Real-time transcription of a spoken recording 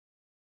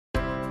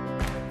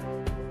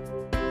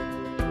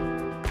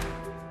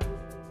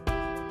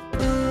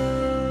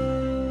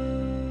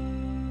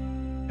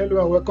Hello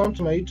and welcome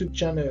to my YouTube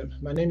channel.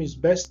 My name is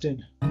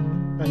Bestin,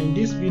 and in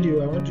this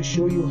video I want to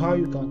show you how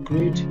you can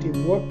create a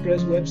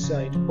WordPress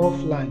website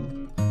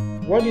offline.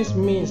 What this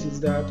means is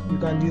that you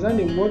can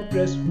design a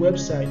WordPress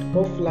website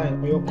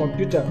offline on your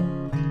computer.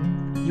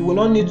 You will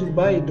not need to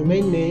buy a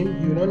domain name,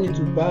 you will not need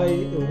to buy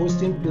a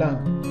hosting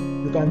plan.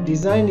 You can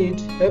design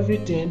it,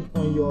 everything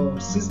on your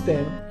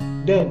system.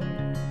 Then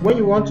when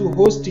you want to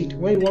host it,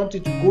 when you want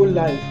it to go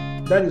live,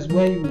 that is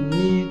when you will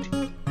need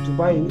to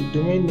buy a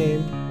domain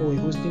name or a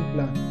hosting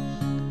plan.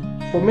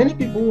 For many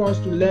people who wants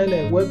to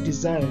learn web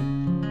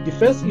design, the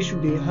first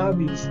issue they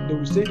have is they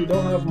will say they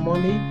don't have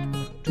money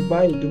to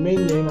buy a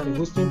domain name and a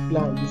hosting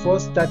plan before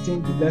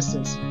starting the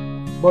lessons.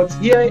 But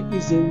here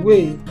is a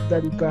way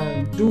that you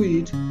can do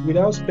it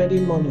without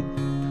spending money.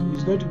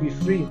 It's going to be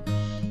free.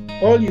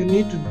 All you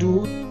need to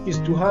do is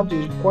to have the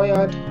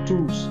required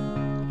tools,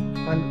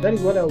 and that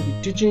is what I will be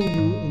teaching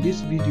you in this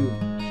video.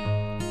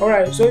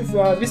 Alright, so if you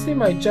are visiting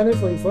my channel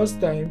for the first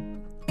time,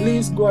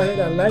 please go ahead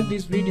and like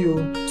this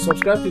video,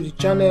 subscribe to the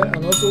channel,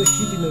 and also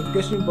hit the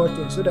notification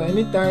button so that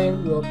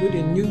anytime we upload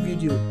a new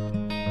video,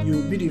 you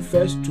will be the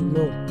first to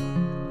know.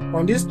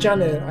 On this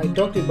channel, I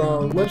talked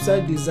about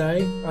website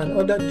design and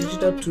other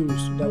digital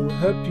tools that will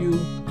help you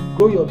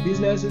grow your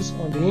businesses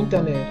on the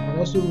internet and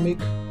also make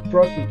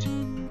profit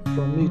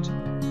from it.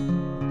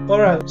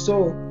 Alright,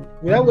 so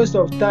without waste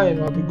of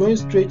time, I'll be going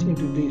straight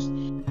into this.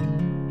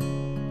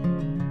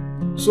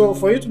 So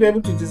for you to be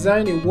able to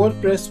design a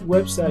WordPress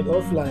website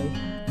offline,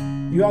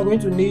 you are going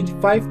to need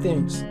 5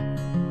 things.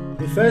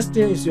 The first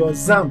thing is your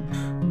XAMPP.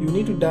 You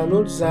need to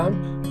download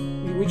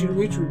XAMPP, which you'll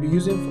be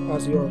using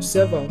as your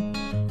server.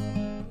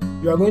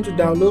 You are going to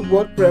download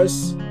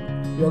WordPress.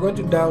 You are going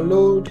to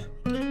download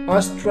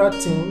Astra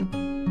theme.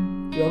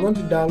 You are going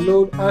to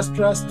download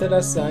Astra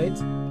starter site,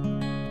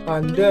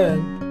 and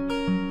then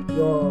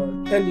your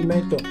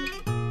Elementor,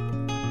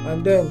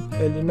 and then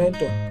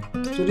Elementor.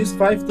 So these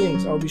 5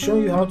 things, I'll be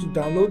showing you how to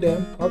download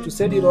them, how to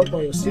set it up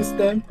on your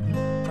system,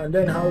 and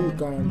then how you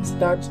can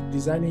start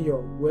designing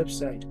your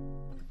website.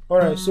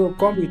 Alright, so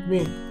come with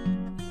me.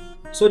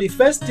 So the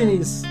first thing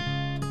is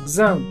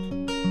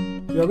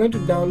XAMPP. You are going to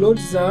download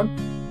XAMPP.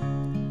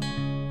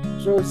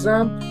 So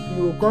XAMPP,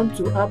 you will come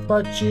to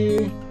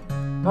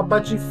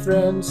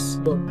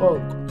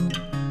apachefriends.org.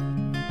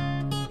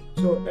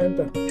 So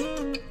enter.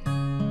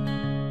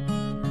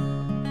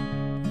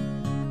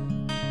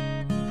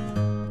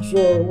 So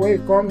when you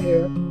come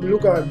here,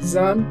 look at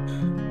XAMPP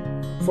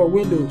for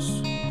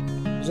Windows,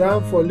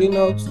 XAMPP for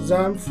Linux,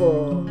 XAMPP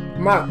for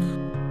Mac.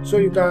 So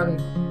you can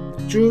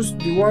choose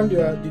the one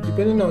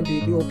depending on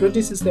the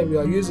operating system you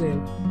are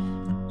using.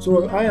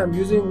 So I am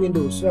using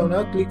Windows, so I'll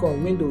now click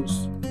on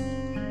Windows.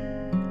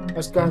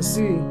 As you can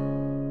see,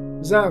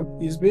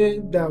 XAMPP is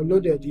being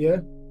downloaded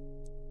here.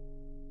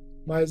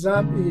 My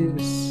XAMPP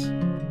is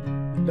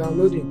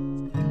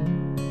downloading.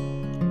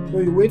 So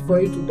you wait for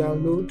it to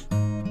download.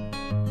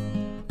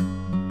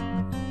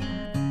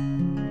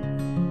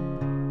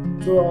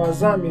 So our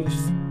XAMPP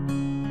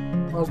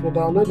has been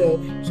downloaded.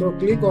 So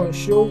click on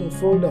Show in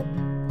Folder.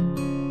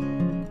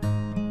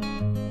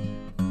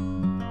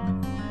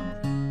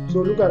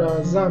 So look at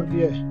our XAMPP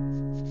here.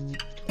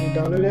 We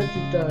downloaded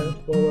 2 times,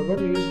 but we're going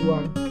to use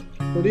 1.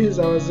 So this is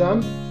our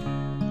XAMPP.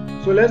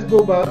 So let's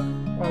go back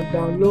and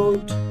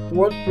download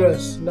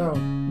WordPress. Now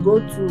go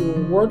to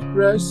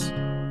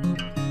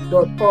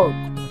wordpress.org.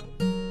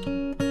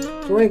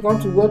 So when you come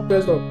to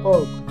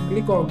wordpress.org,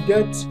 click on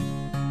Get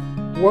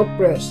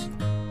WordPress.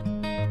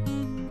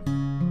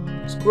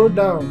 Scroll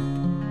down,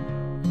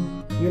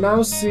 you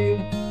now see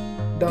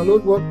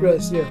download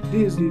WordPress here.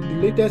 This is the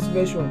latest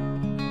version.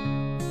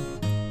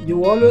 You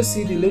will always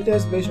see the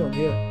latest version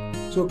here.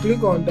 So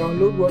click on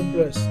download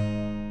WordPress.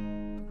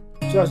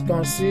 So as you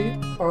can see,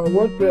 our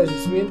WordPress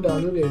is being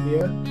downloaded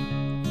here.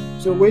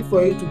 So wait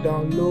for it to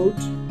download.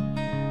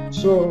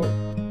 So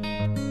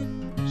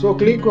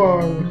click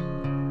on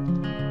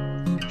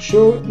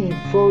Show in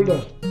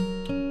Folder.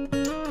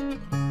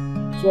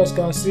 So as you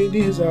can see,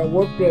 this is our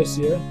WordPress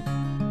here.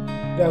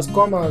 It has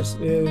come as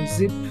a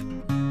zip.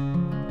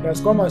 It has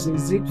come as a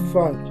zip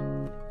file.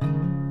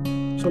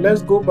 So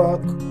let's go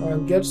back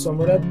and get some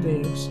other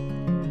things.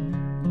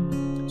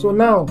 So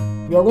now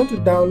you are going to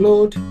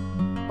download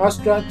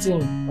Astra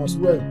theme as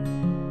well.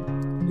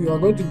 You are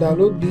going to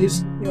download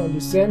this on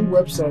the same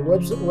website,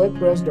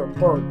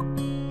 wordpress.org.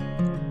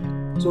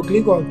 So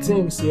click on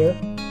themes here.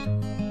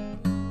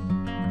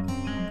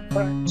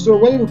 So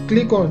when you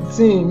click on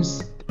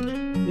themes,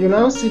 you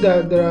now see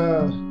that there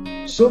are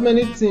so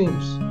many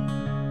themes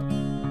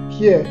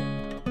here,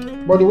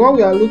 but the one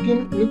we are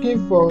looking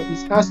for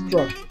is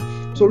Astra.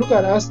 So look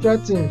at Astra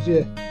themes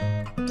here.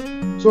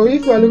 So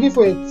if you are looking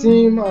for a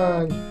theme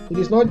and it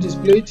is not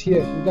displayed here,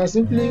 you can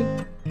simply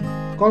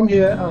come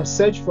here and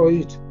search for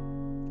it.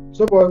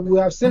 So but we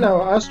have seen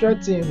our Astra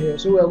theme here,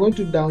 so we are going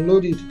to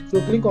download it.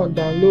 So click on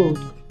download,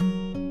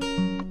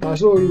 and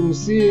so you will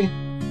see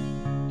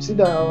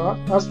that our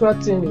Astra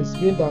theme is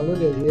being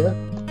downloaded here.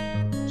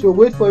 So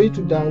wait for it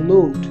to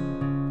download.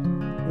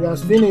 It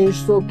has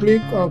finished, so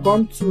click and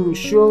come to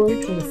Show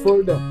in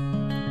Folder.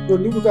 So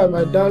look at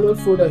my download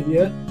folder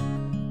here.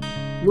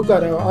 Look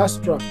at our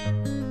Astra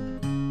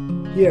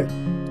here.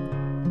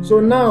 So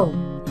now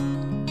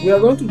we are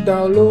going to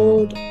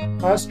download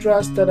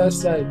Astra starter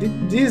site.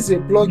 This is a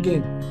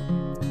plugin.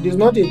 It is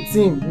not a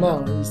theme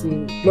now, it's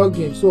a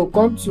plugin. So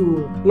come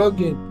to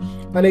plugin,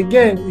 and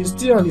again it's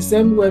still on the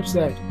same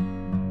website.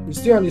 It's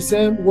still on the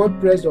same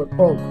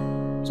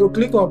wordpress.org. So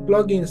click on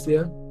plugins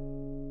here,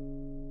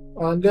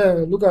 and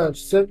then look at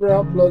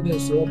several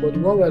plugins here, but the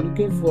one we are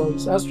looking for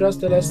is Astra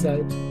starter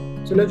site.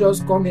 So let's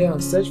just come here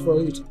and search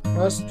for it.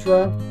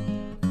 Astra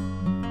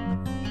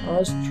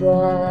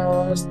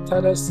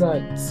starter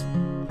site.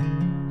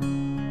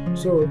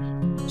 So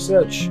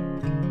search.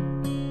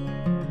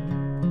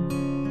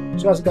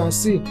 So as you can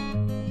see,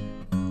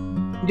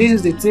 this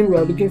is the theme we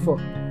are looking for.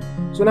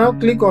 So now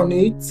click on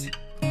it.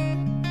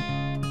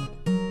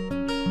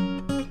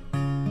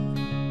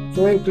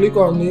 So when you click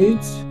on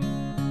it,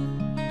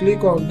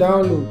 click on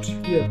download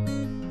here.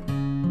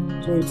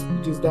 So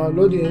it is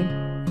downloading.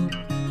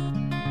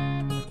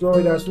 So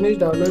it has finished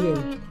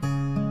downloading.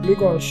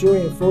 Click on show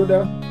in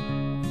folder.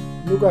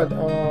 Look at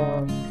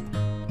our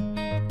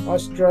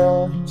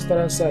Astra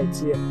starter site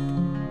here.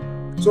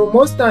 So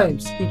most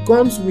times it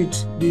comes with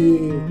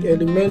the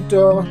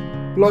Elementor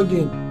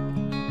plugin,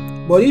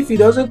 but if it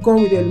doesn't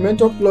come with the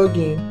Elementor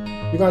plugin,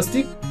 you can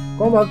still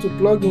come back to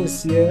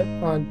plugins here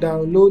and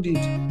download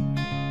it.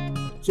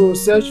 So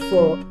search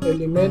for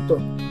Elementor.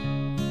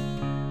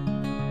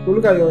 So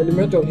look at your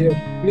Elementor here.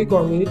 Click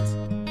on it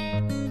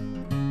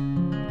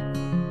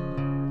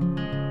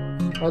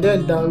and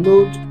then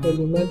download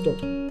Elementor.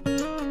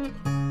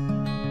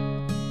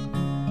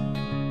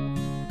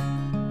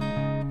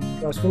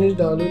 Has finished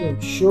downloading.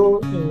 Show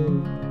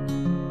in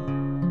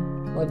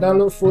our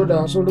download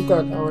folder. So look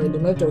at our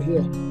Elementor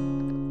here.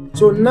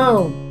 So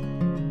now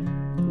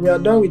we are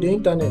done with the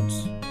internet.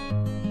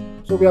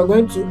 So we are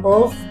going to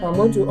off. I'm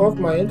going to off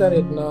my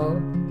internet now.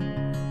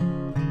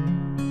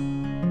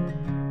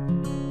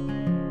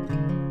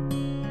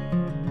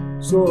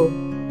 So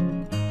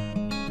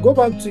go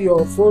back to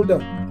your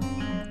folder.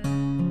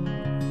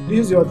 This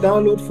is your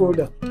download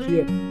folder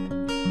here.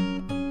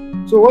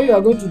 So what you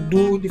are going to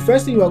do, the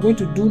first thing you are going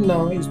to do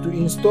now is to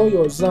install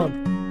your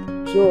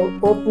XAMPP. So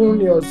open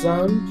your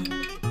XAMPP,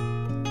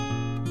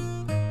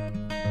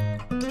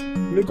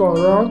 click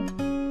on run,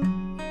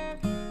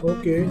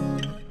 okay,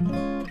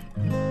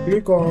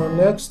 click on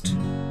next,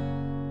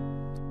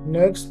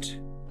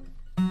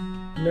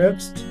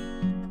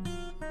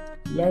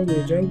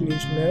 language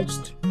English,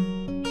 next,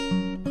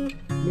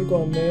 click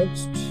on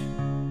next.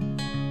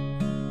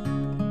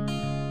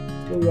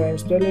 So you are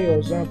installing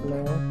your XAMPP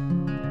now.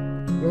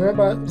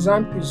 Remember,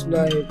 XAMPP is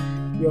like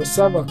your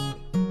server.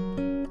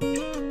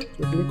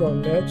 So click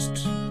on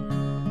next.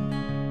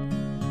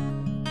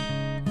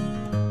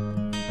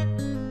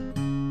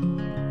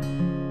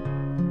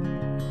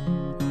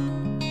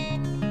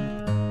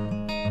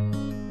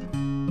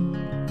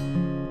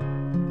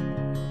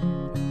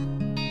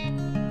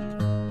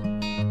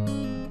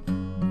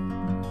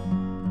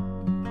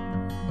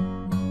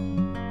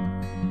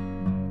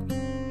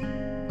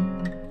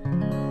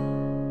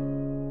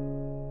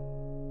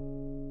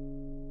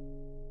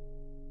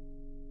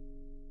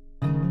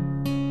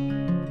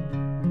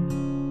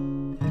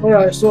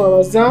 Alright, so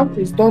our XAMPP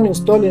is done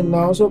installing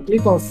now, so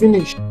click on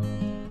finish.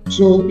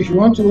 So if you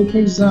want to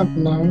open XAMPP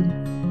now,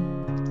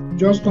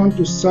 just come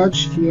to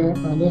search here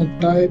and then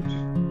type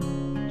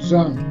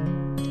XAMPP.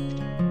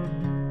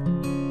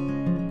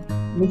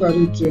 Look at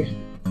it here.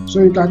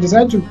 So you can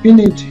decide to pin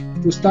it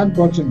to start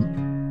button.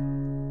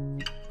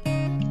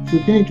 If you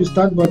pin it to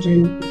start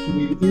button, it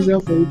will be easier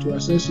for you to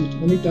access it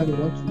anytime you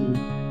want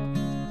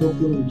to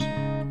open it.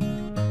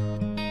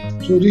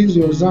 So this is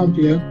your XAMPP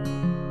here.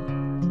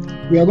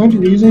 We are going to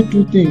be using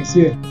two things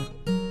here.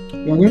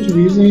 We are going to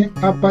be using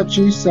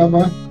Apache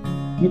server.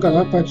 Look at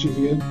Apache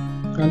here,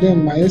 and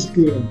then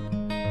MySQL.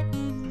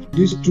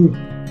 These two.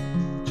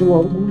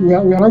 So we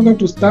are not going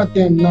to start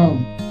them now.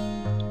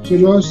 So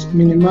just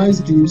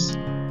minimize this.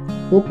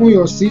 Open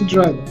your C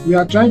drive. We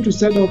are trying to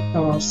set up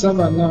our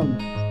server now.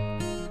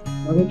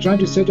 We are trying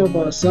to set up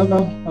our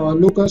server, our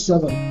local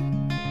server.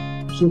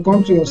 So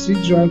come to your C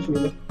drive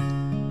here.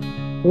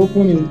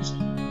 Open it.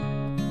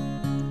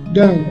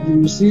 Then you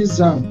will see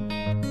XAMPP.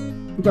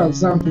 Look at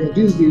XAMPP here.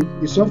 This is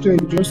the software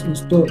you just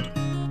installed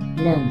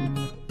now.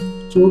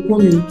 So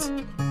open it.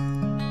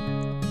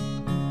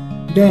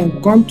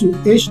 Then come to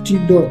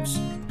HT dots.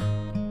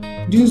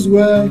 This is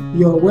where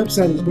your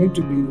website is going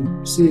to be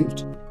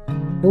saved.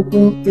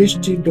 Open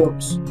HT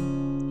docs.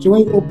 So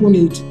when you open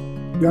it,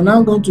 you are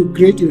now going to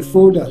create a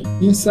folder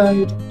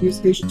inside this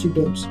HT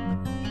docs.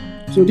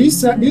 So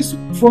this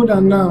folder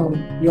now,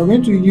 you are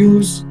going to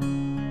use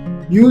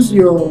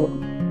your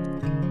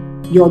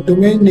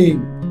domain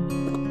name.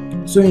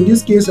 So in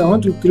this case, I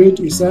want to create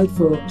a site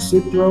for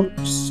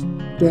Cyprox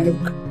Tech.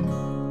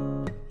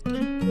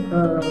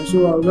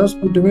 So I'll just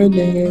put domain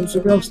name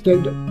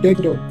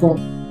cyproxtech.com.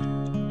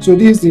 So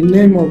this is the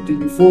name of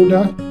the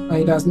folder, and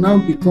it has now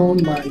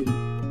become my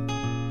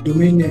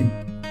domain name.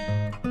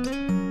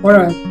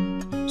 Alright,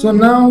 so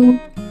now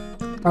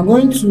I'm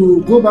going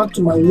to go back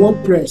to my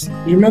WordPress.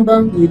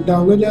 Remember, we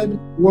downloaded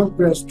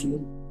WordPress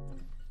too.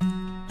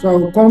 So I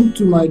will come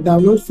to my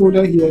download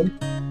folder here.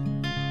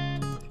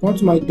 Come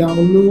to my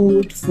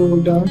download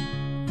folder,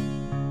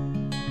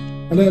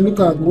 and then look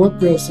at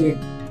WordPress here.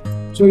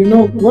 So you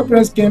know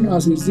WordPress came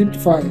as a zip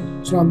file.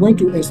 So I'm going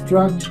to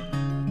extract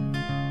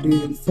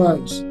the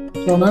files.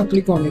 So I'll now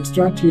click on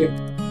extract here.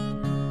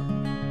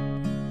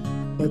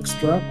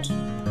 Extract.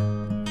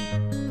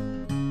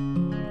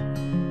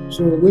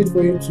 So wait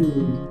for it to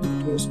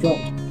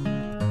extract.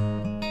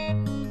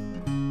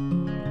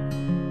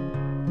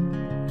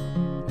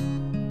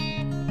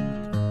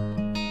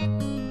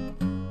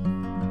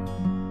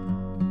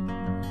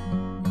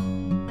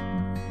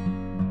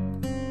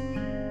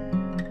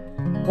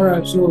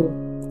 Alright, so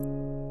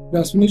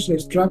that's finished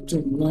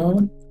extracting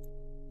now.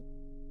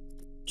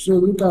 So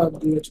look at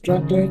the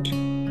extracted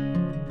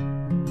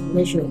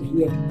version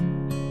here.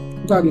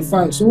 Look at the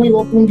file. So when you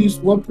open this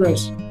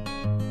WordPress,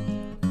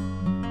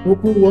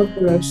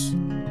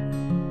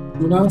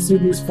 you now see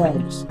these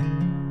files.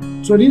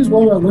 So this is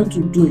what we are going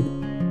to do.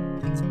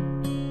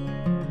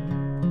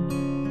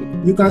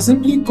 You can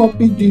simply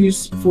copy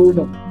this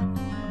folder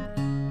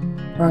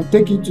and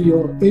take it to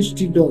your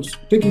htdocs,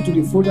 take it to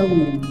the folder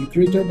we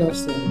created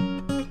last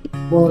time.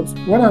 But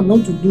what I'm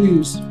going to do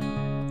is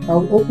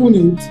I'll open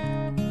it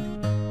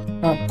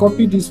and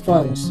copy these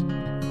files.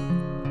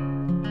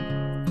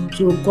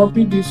 So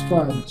copy these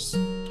files,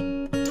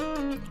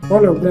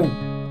 all of them.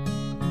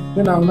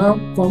 Then I'll now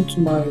come to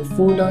my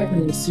folder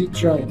in C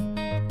drive,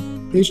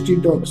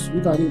 htdocs.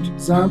 Look at it,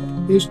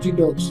 XAMPP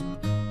htdocs.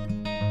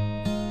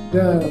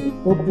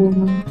 Then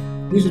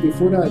open, this is the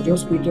folder I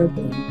just created.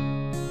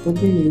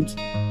 Open it.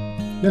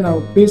 Then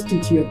I'll paste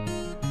it here.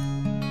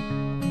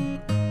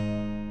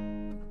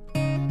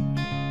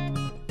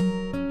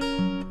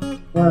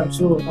 Alright,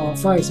 so our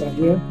files are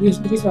here. These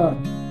are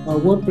our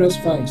WordPress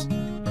files.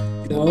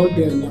 They are all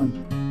there now.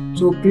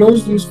 So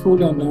close this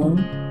folder now.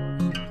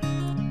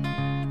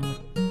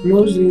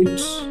 Close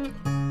it.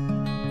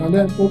 And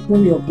then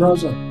open your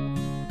browser.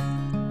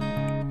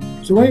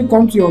 So when you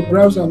come to your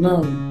browser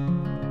now,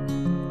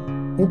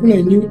 open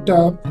a new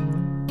tab.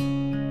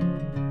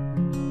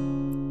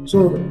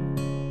 So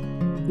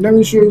let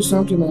me show you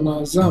something on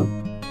our XAMPP.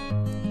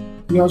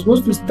 You are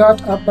supposed to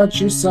start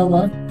Apache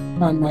server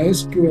and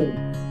MySQL.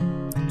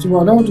 So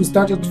I don't want to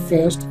start it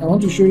first. I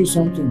want to show you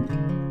something.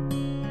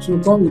 So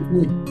come with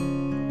me.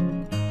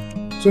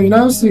 So you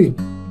now see,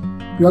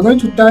 you are going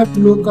to type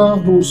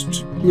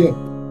localhost here.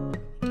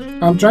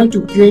 I'm trying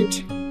to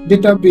create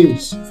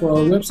database for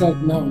our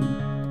website now.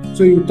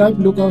 So you type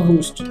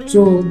localhost.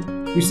 So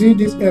you see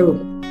this error.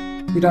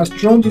 It has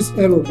thrown this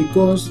error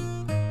because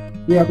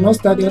we have not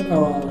started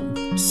our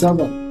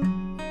server.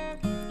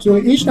 So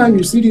each time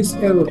you see this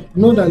error,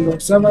 know that your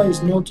server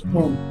is not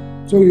on.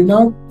 So you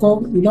now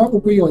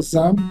open your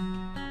XAMPP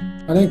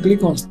and then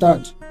click on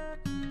start.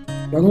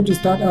 We're going to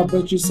start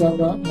Apache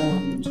server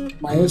and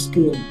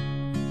MySQL.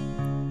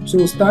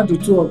 So start the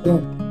two of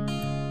them.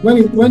 When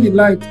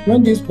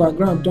this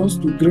background turns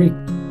to green,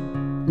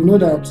 you know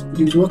that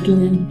it is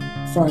working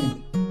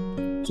fine.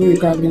 So you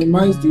can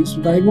minimize this.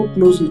 You can even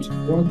close it if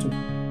you want to.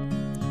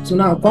 So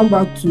now come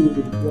back to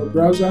your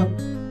browser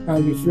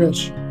and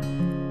refresh.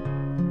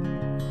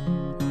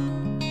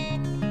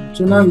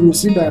 So now you will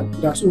see that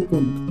that's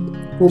open.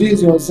 So this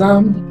is your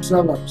XAMPP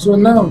server. So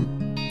now,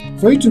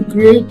 for you to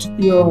create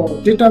your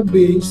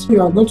database,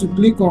 you are going to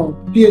click on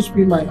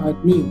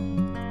phpMyAdmin.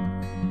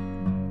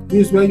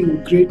 This is where you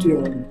will create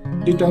your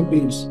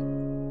database.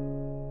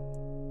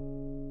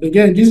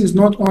 Again, this is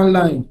not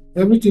online.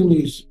 Everything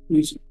is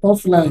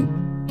offline.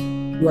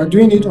 You are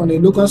doing it on a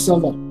local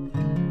server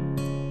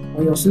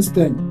on your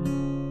system.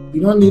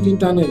 You don't need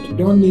internet. You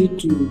don't need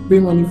to pay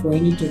money for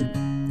anything.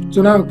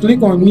 So now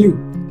click on new.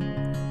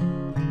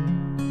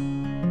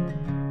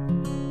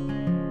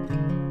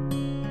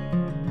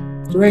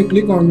 So when you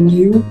click on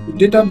new,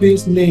 the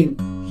database name,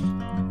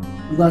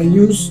 you can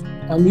use,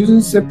 I'm using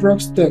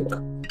Ceprox Tech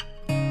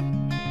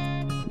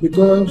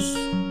because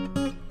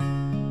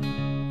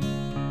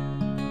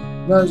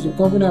that's the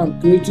company I'm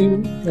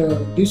creating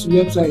this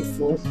website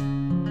for.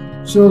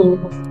 So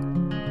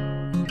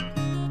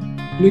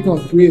click on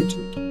create.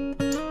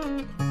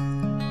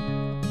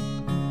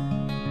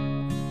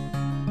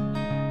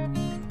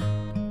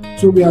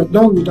 So we are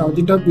done with our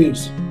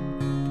database.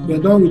 We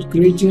are done with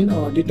creating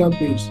our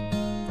database.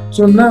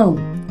 So now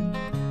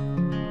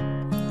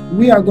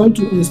we are going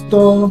to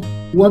install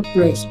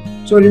WordPress.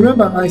 So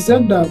remember, I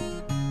said that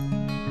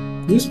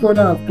this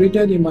folder I've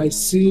created in my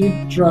C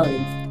drive.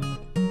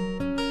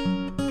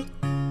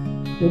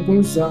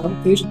 Open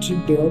XAMPP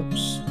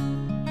htdocs.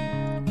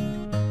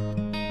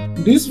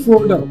 This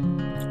folder,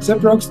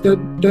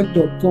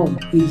 ceproxtech.com,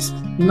 is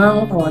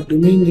now our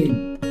domain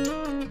name.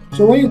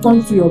 So when you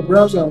come to your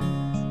browser,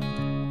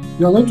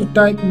 you are going to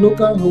type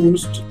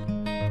localhost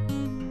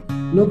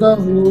 /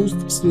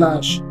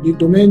 the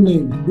domain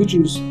name, which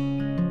is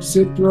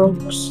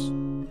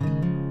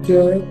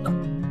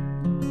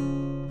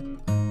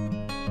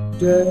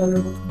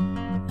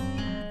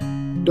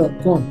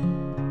ceproxtech.com.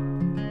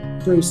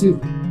 So you see,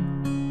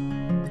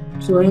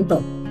 so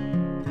enter.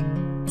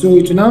 So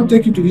it will now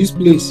take you to this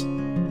place.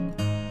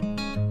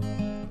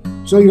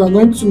 So you are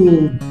going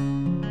to,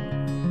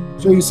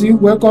 so you see,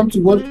 welcome to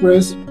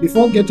WordPress.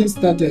 Before getting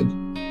started,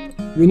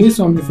 we need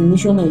some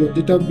information on your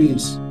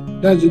database.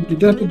 That's the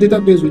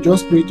database we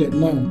just created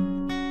now.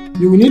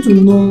 You will need to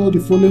know the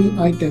following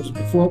items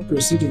before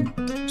proceeding.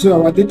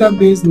 So our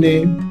database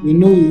name, we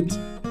know it.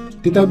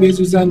 Database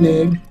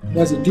username,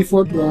 that's a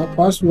default one.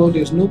 Password,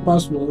 there's no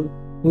password.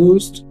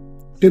 Host,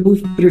 table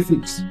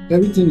prefix,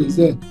 everything is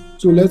there.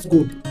 So let's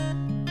go.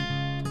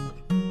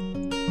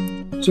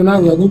 So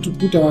now we are going to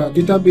put our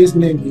database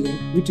name here,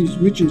 which is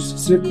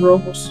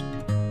Ceprox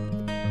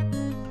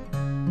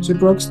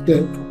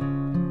Tech.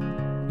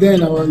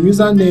 Then our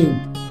username,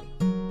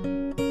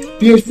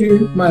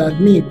 PHP my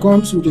admin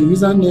comes with the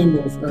username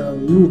of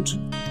root.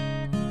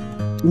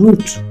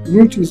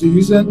 Root is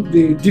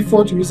the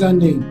default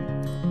username.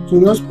 So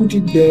just put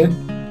it there,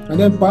 and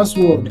then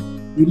password,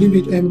 you leave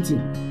it empty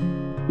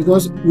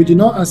because we did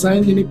not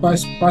assign any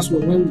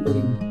password when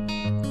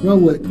we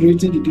were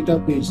creating the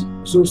database.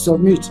 So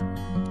submit.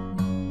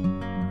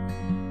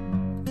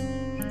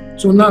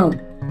 So now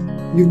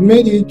you've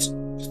made it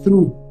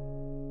through.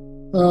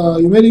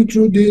 You made it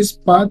through this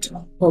part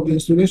of the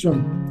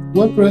installation.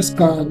 WordPress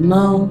can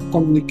now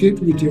communicate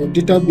with your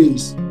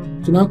database.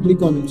 So now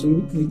click on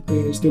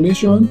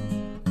installation.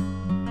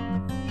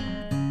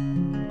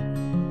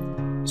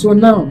 So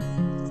now,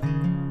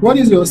 what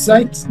is your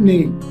site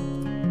name?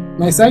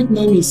 My site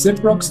name is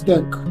Ceprox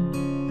Tech.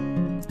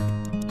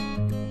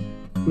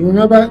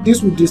 Remember,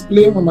 this will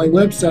display on my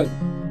website,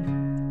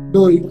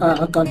 so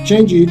I can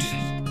change it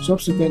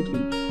subsequently.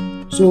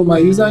 So my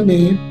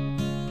username,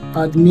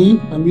 admin,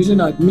 I'm using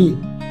admin.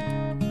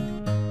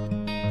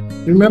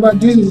 Remember,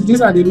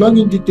 these are the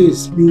login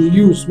details you will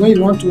use when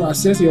you want to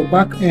access your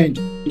back end,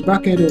 the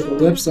back end of your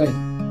website.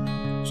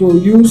 So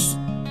use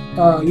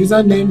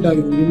username that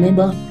you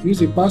remember,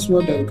 use a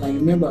password that you can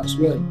remember as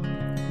well.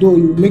 Though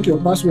you make your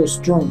password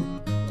strong,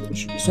 it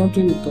should be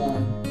something you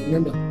can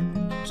remember.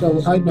 So I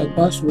will hide my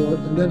password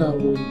and then I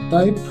will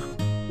type.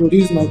 So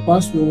this is my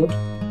password.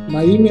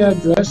 My email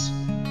address,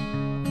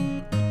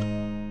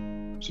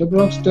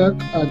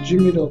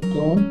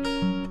 ceproxtech@gmail.com.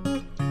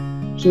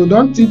 So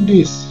don't tick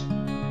this.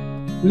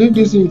 Leave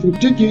this in. If you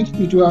tick it,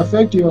 it will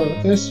affect your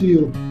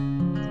SEO,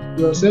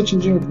 your search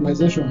engine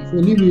optimization. So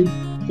leave it.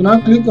 So now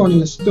click on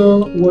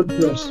install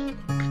WordPress.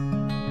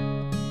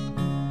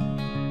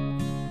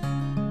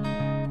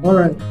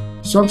 Alright,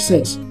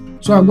 success.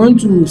 So I'm going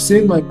to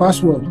save my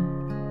password.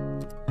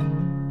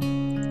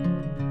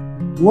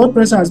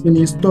 WordPress has been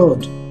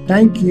installed.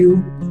 Thank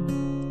you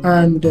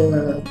and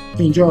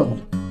enjoy.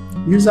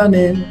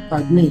 Username,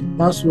 admin,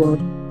 password,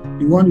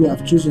 the one you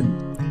have chosen.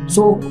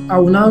 So I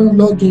will now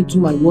log into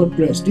my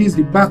WordPress. This is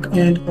the back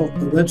end of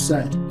the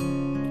website.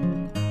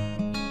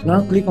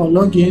 Now click on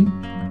login.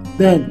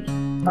 Then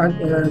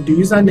the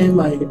username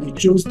I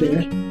chose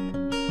there,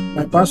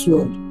 my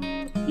password.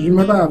 You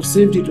remember I've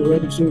saved it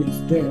already, so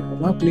it's there. I'll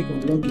now click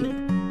on login.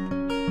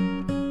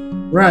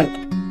 Right.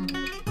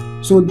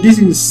 So this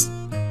is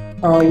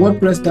our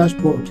WordPress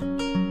dashboard.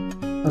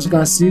 As you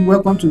can see,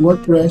 welcome to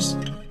WordPress.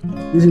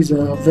 This is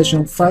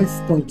version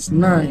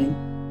 5.9.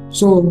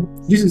 So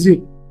this is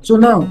it. So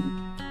now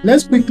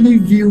let's quickly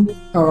view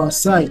our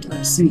site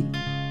and see.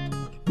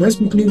 Let's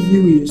quickly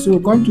view it. So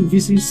come to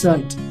visit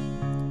site.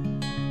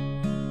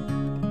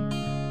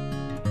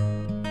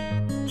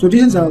 So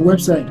this is our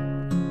website.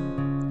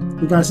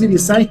 You can see the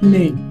site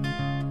name.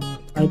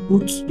 I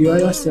put the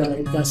other side.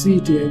 You can see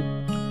it here.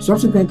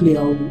 Subsequently,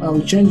 I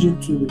will change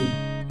it to,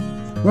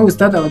 when we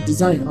start our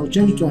design, I'll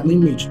change it to an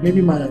image,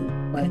 maybe my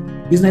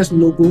business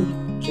logo,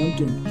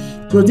 something.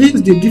 So this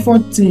is the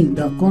default thing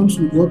that comes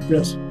with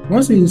WordPress.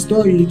 Once you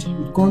install it,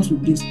 it comes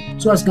with this.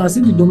 So as you can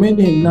see the domain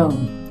name now,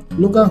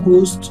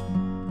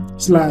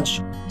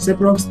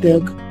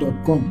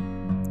 localhost/ceproxtech.com.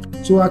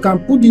 So I can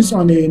put this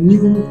on a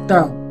new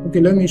tab.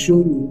 Okay, let me show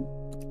you.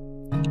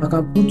 I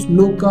can put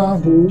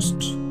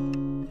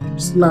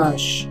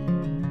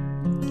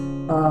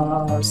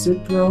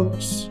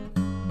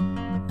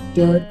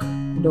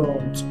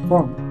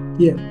localhost/ceproxtech.com.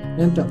 Here,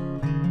 enter.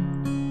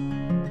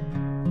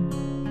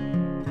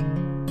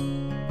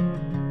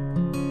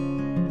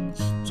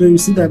 So you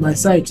see that my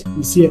site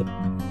is here,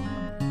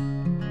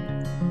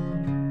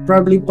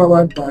 probably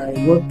powered by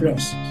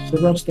WordPress.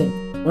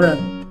 Alright.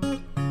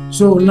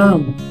 So now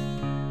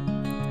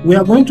we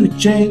are going to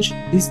change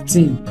this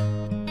theme.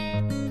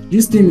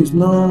 This theme is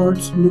not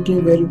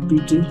looking very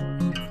pretty.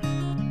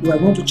 We are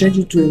going to change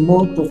it to a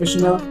more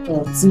professional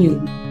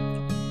theme.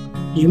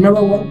 You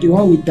remember the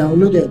one we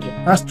downloaded,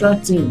 Astra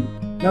theme?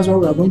 That's what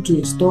we are going to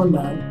install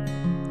now.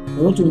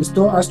 We're going to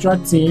install Astra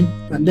theme,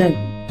 and then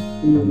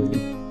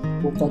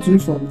we'll continue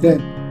from there.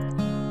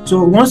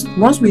 So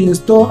once we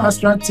install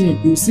Astra theme,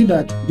 you'll see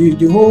that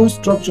the whole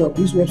structure of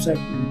this website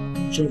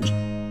will change.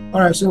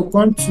 Alright, so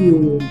go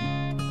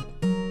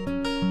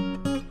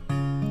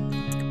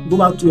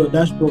back to your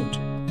dashboard.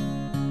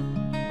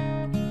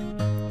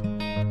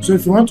 So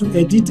if you want to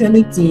edit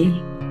anything,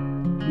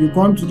 you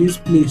come to this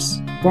place.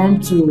 come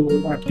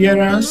to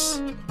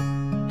appearance,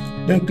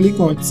 then click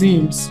on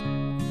themes.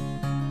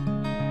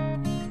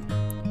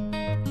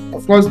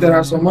 Of course, there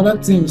are some other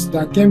themes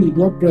that came with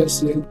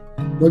WordPress here,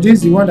 but this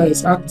is the one that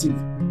is active.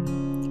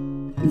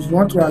 If you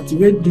want to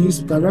activate this,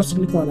 you can just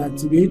click on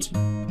activate.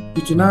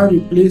 It will now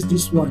replace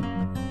this one.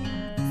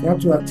 If you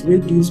want to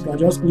activate this, you can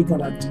just click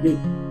on activate.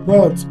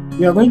 But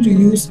we are going to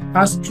use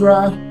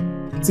Astra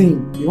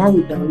theme, the one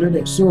we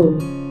downloaded. So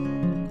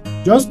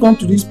just come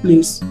to this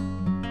place,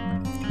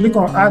 click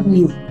on add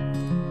new,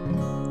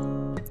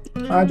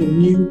 add a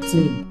new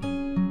theme.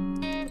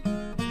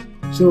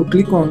 So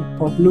click on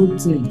upload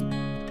theme.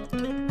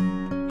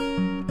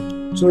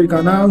 So you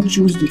can now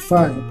choose the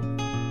file.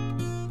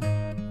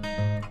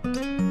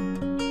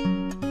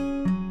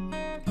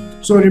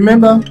 So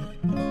remember,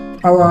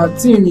 our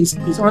theme is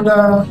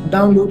under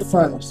download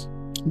files,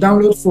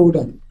 download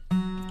folder.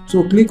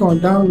 So click on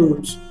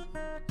downloads.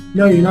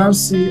 Now you now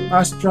see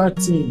Astra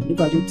theme. Look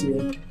at it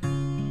here,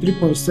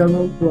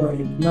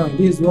 3.7.9.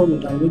 This is what we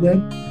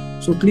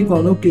downloaded. So click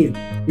on OK.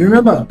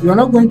 Remember, you are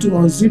not going to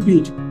unzip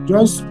it,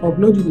 just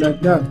upload it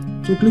like that.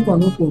 So click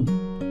on open.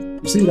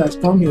 You see it has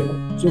come here.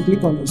 So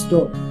click on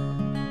install.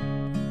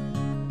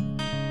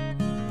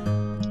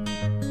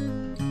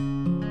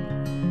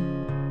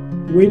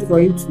 Wait for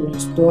it to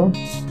install.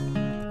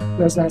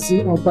 As I see,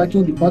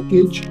 unpacking the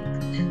package.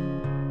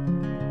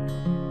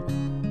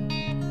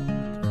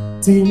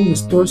 Theme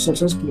installed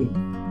successfully.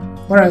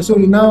 Alright, so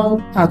we now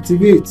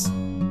activate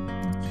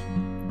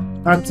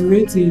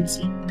it.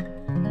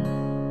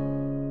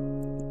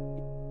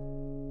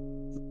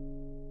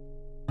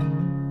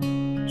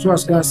 So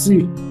as you can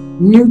see,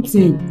 new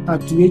theme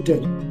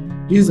activated.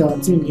 This is our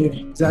theme here.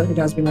 It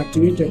has been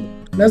activated.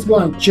 Let's go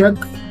and check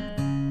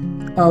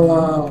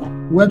our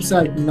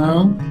website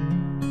now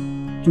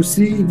to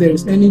see if there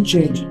is any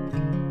change.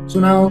 So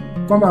now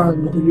come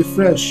and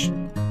refresh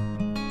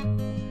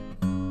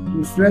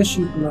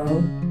it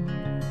now.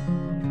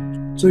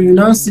 So you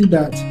now see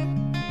that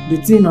the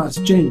theme has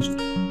changed.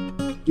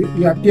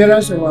 The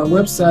appearance of our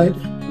website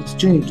is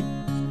changed.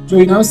 So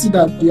you now see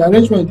that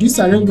this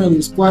arrangement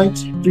is quite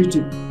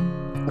pretty.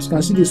 As you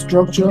can see the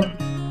structure,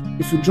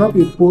 if you drop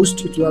a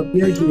post, it will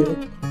appear here.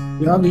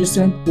 You have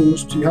recent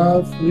posts, you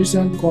have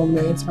recent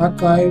comments,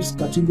 archives,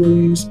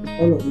 categories,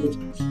 all of it.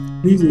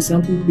 This is a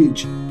sample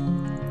page.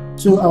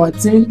 So our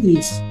theme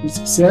is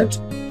set.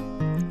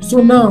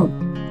 So now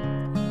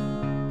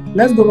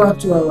let's go back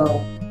to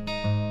our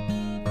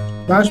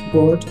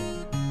dashboard.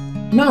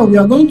 Now we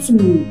are going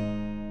to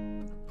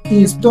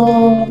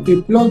install a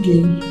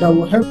plugin that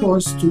will help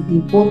us to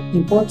import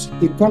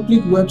a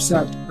complete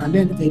website and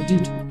then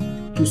edit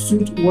to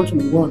suit what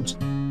we want.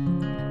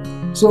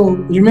 So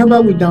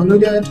remember, we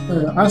downloaded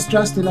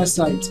Astra Stellar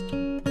site.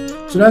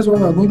 So that's what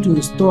we're going to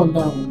install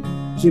now.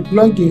 It's a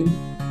plugin.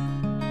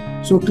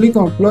 So click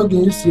on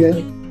plugins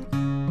here.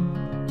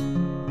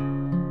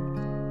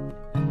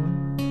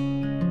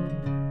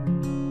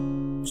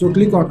 So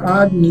click on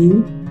add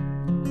new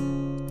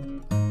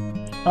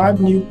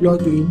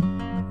plugin.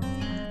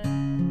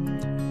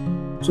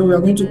 So we are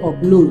going to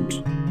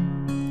upload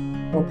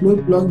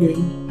plugin,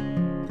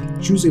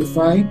 choose a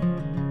file.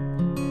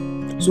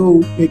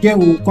 So again,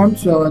 we'll come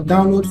to our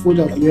download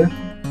folder here.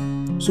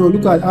 So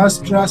look at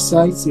Astra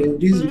sites here.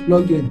 This is the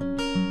plugin.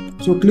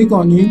 So click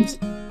on it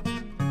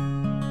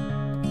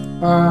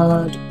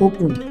and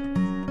open.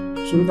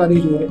 So look at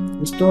it here.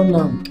 Install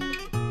now.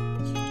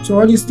 So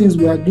all these things,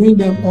 we are doing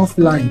them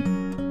offline.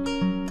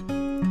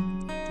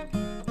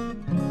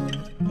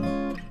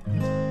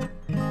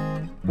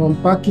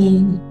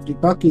 Unpacking the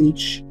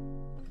package,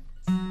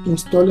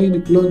 installing the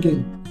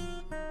plugin.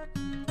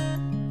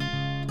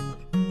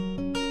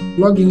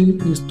 Plugin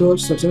installed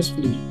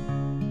successfully.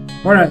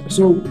 Alright,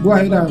 so go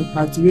ahead and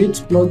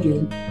activate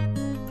plugin.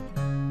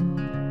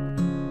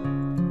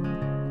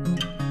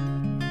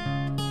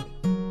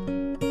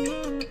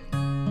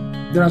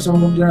 There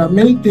are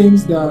many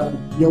things that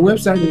your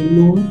website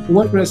alone,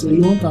 WordPress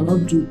alone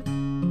cannot do.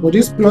 But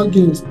these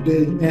plugins,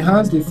 they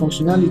enhance the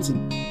functionality.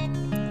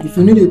 If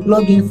you need a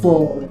plugin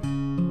for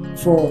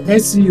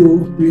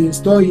SEO, you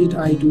install it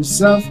and it will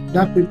serve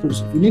that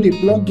purpose. If you need a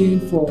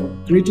plugin for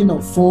creating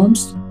of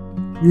forms,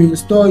 you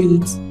install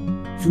it.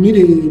 If you need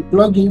a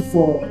plugin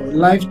for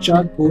live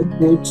chat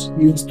bots,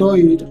 you install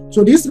it.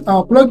 So this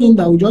our plugin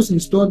that we just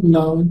installed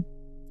now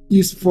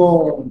is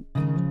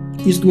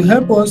to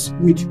help us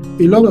with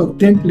a lot of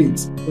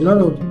templates, a lot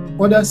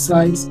of other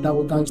sites that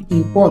we can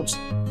import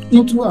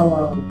into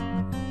our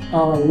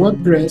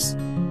WordPress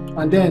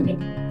and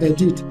then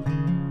edit.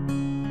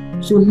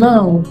 So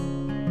now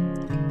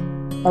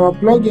our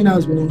plugin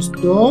has been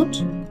installed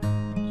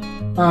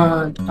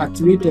and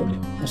activated,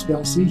 as you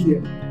can see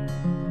here.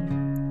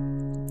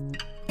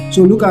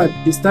 So look at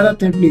the starter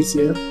templates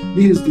here.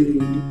 This is the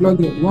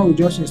plugin, the one we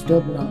just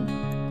installed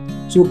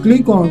now. So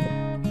click on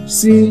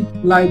See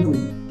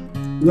Library.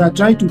 We are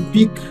trying to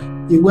pick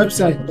a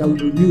website that we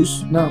will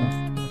use now.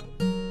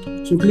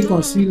 So click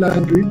on See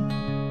Library.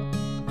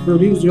 So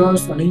this is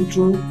just an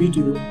intro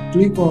video.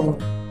 Click on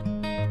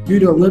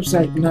Build Your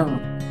Website Now.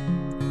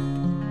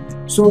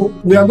 So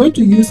we are going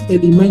to use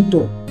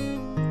Elementor.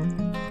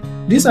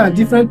 These are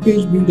different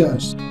page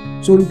builders.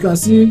 So you can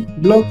see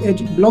block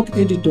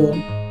editor,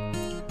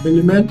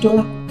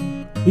 Elementor,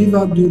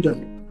 Beaver builder.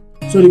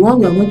 So the one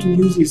we are going to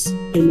use is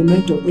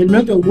Elementor.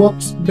 Elementor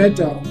works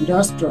better with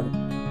Astra,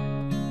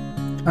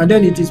 and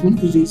then it is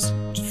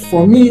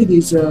for me it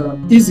is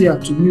easier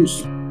to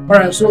use.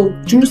 Alright, so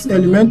choose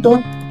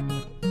Elementor.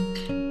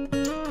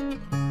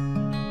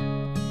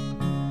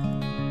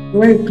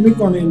 When you click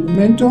on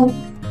Elementor,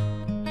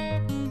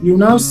 you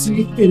now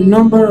see a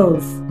number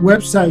of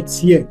websites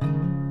here.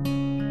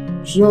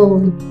 So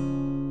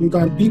you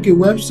can pick a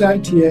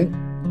website here.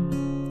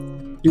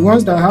 The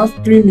ones that have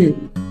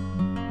premium,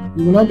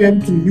 you will not be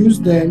able to use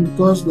them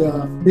because they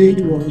are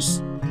paid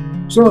ones.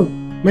 So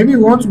maybe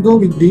we want to go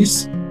with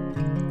this.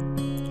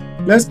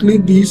 Let's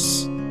click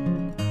this.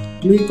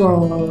 Click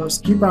on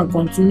skip and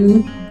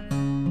continue.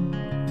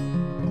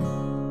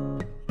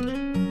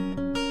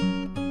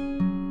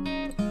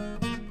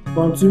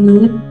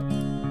 Continue.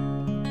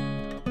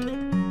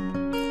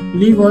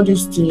 Leave all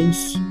these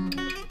things.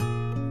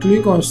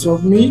 Click on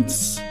submit.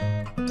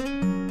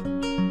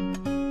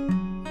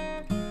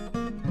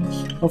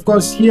 Of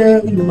course,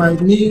 here you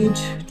might need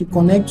to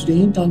connect to the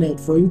internet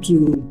for you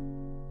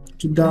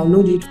to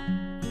download it.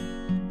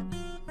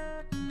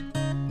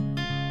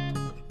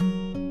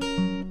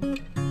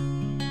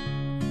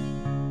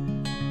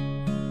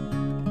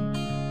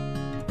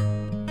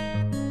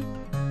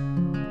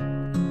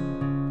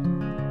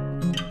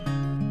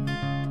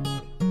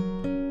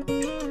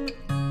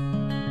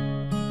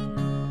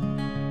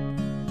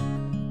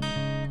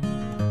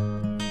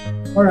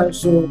 Alright,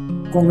 so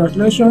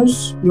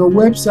congratulations, your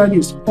website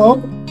is up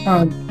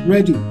and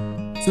ready.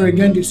 So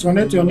again,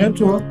 disconnect your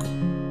network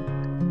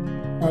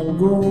and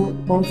go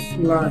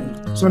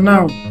offline. So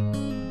now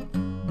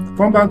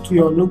come back to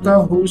your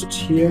local host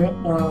here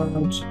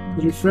and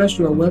refresh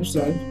your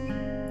website.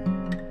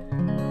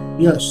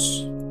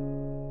 Yes,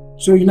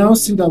 so you now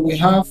see that we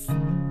have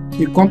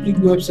a complete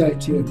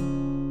website here.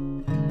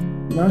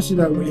 You now see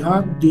that we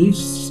have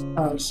this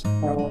as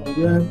our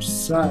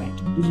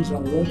website. This is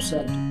our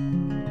website.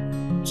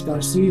 As you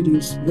can see, it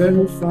is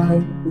very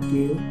fine.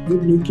 Okay,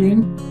 good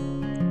looking.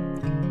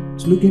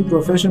 It's looking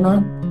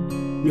professional.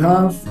 You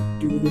have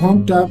the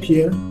home tab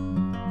here.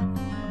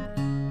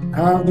 You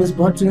have this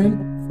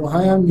button for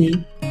hire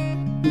me.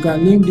 You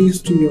can link this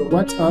to your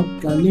WhatsApp. You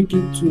can link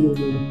it to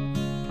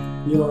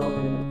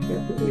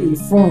your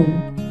phone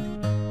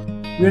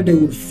where they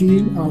will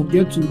fill and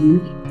get to you.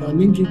 You can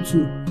link it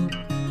to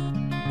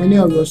any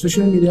of your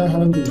social media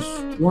handles,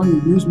 one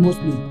you use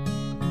mostly.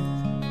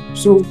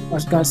 So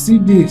as you can see,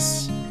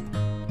 this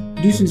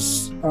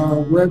is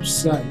our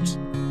website,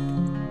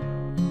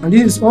 and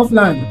this is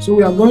offline. So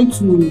we are going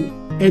to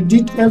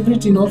edit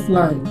everything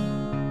offline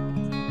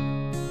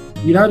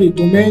without a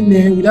domain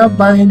name, without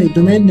buying a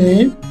domain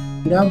name,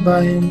 without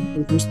buying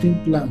a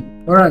hosting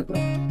plan. All right.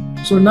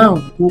 So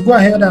now we'll go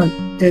ahead and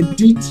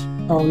edit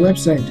our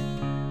website.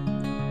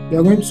 We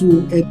are going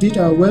to edit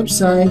our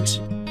website,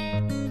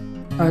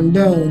 and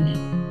then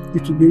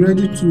it will be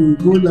ready to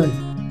go live.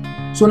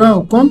 So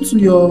now come to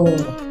your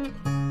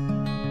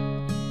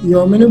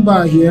menu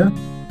bar here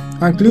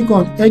and click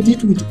on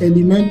edit with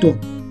Elementor.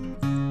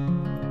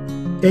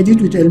 Edit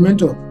with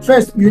Elementor.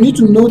 First, you need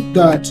to note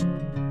that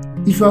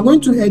if you are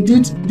going to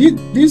edit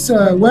this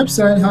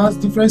website has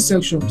different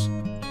sections.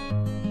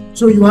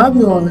 So you have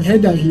your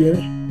header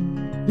here.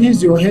 This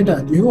is your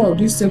header. The whole of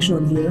this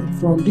section here,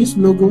 from this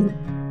logo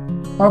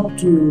up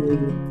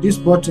to this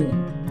button,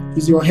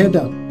 is your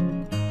header.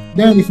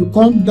 Then if you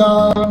come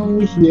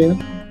down here,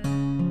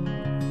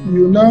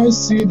 you now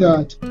see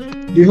that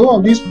the whole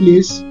of this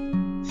place,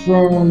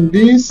 from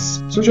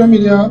these social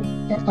media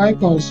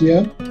icons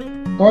here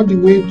all the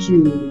way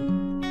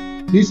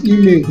to this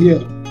email here,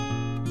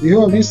 the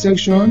whole of this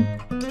section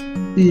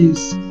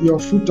is your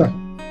footer.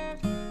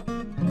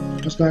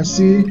 As you can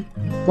see,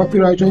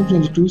 copyright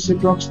 2022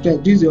 Ciprox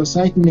Tech. This is your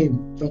site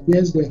name that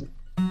appears there.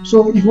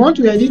 So if you want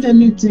to edit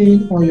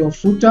anything on your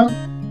footer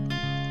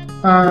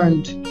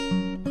and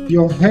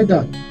your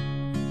header,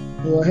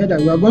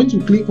 we are going to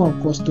click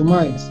on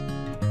customize.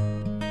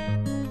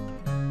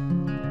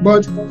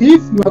 But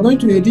if you are going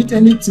to edit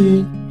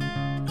anything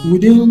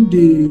within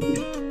the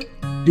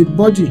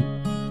body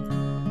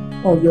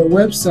of your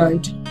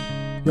website,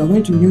 you are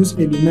going to use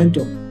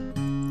Elementor.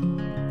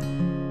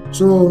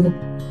 So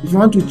if you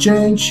want to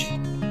change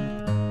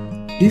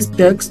this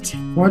text,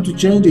 you want to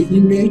change the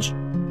image,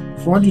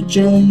 if you want to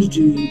change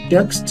the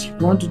text,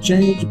 you want to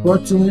change the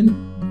button,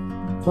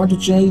 if you want to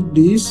change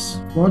this,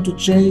 if you want to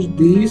change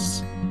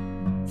this,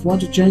 if you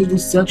want to change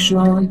this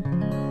section,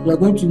 we are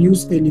going to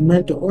use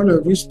Elementor. All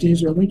of these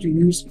things we are going to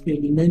use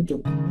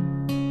Elementor.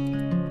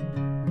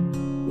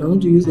 We are going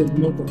to use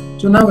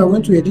Elementor. So now we are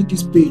going to edit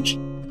this page.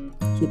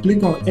 So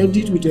click on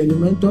edit with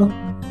Elementor.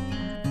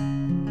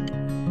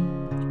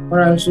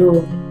 Alright,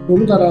 so we'll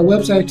look at our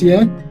website here.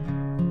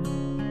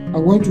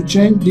 I'm going to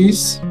change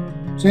this.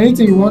 So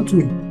anything you want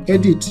to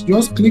edit,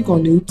 just click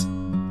on it.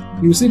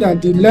 You see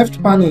that the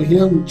left panel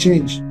here will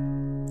change.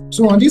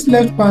 So on this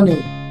left panel,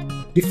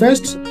 The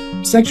first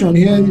section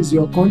here is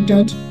your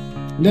content,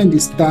 then the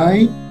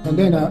style, and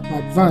then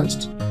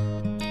advanced.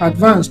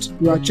 Advanced,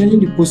 you are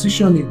changing the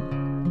positioning.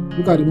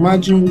 Look at the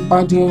margin,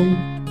 padding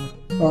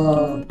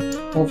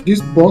of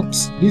this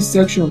box, this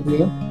section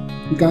here.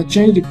 You can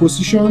change the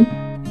position,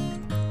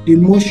 the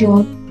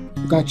motion,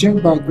 you can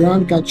change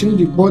background, you can change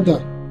the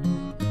border,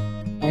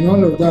 and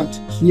all of that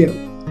here.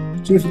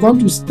 So if you come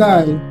to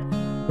style,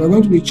 we're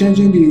going to be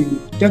changing the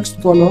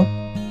text color,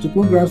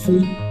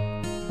 typography,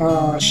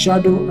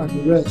 shadow, and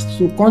the rest.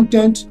 So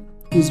content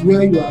is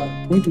where you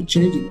are going to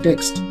change the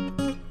text.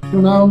 So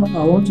now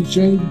I want to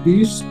change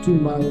this to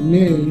my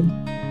name.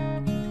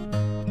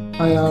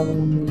 I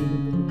am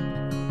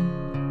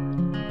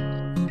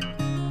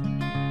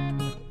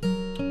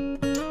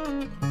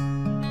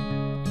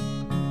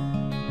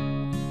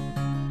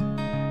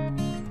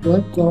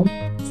welcome.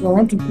 So I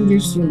want to put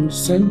this in the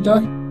center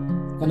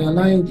and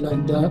align it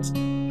like that.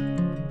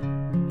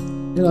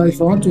 Now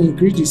if I want to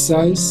increase the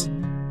size,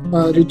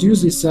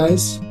 reduce the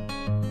size,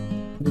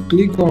 you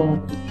click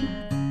on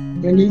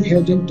any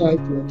heading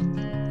type here.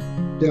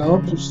 They are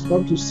up to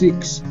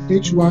 6,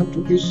 H1 to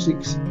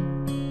H6.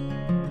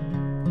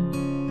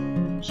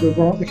 So if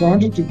I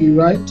want it to be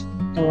right,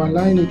 I'll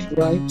align it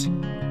right,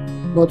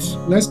 but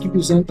let's keep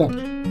it center.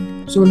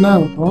 So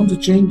now I want to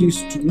change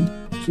this to,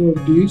 so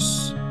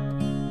this,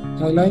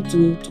 highlight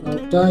it,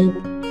 I'll type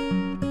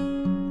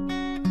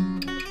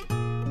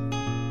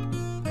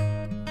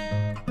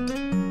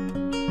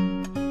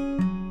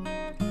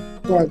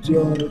at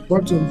your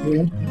button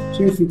here.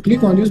 So if you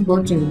click on this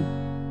button,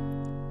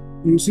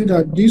 you see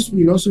that this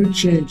will also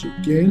change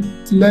again.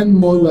 To learn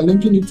more, we are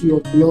linking it to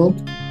your blog.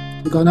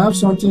 You can have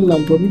something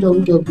like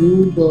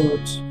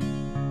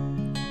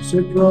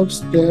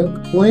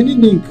www.cetrox.tech or any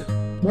link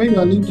where you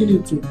are linking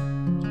it to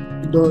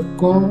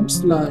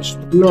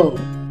 .com/blog.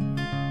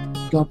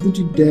 You can put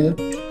it there.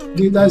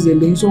 That's the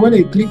link. So when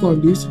they click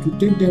on this, it will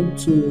take them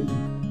to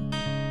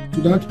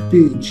that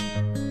page.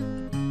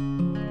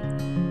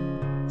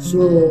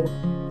 So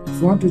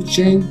if you want to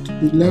change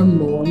the learn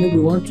more, maybe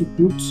you want to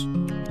put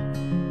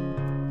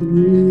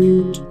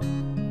read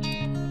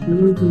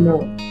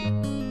more,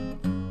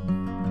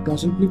 you can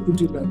simply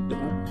put it like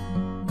that.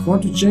 If you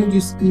want to change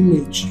this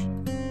image,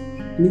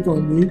 click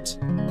on it,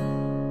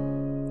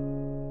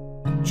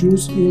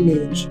 choose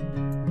image.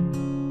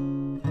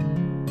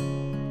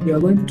 We are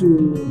going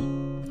to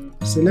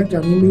select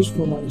an image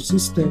from our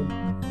system,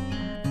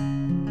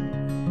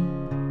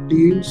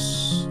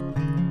 this,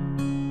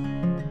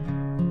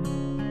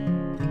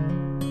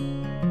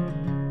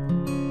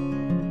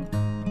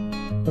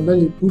 and then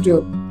you put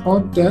your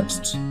alt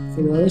text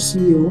for your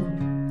SEO,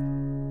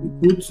 you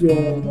put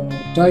your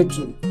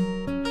title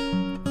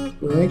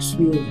for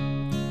SEO,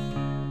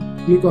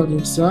 click on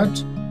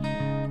insert,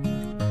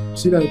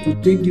 see that it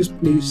will take this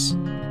place.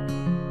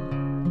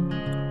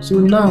 So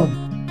now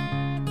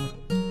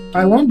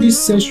I want this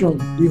section,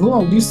 the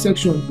whole of this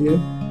section here,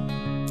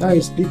 that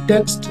is the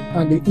text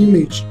and the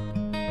image,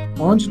 I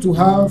want it to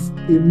have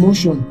a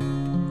motion,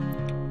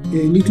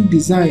 a little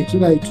design, so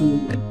that it will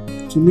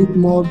to look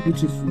more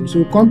beautiful.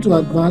 So come to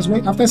advanced.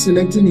 After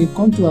selecting it,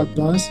 come to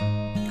advanced,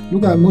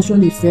 look at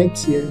motion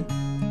effects here.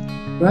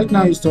 Right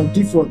now it's on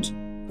default,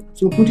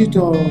 so put it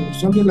on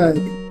something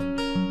like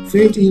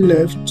fade in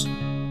left,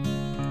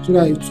 so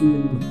that it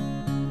will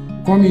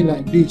come in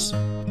like this.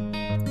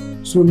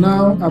 So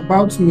now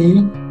about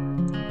me,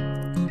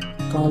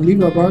 can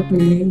leave about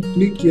me,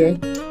 click here.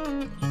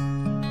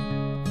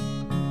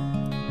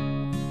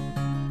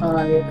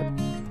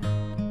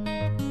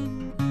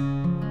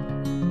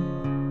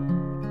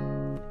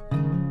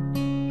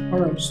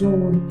 Alright, so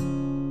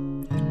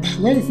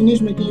when you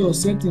finish making your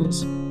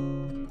settings,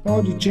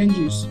 all the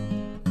changes,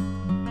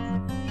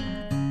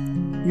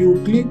 you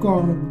click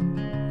on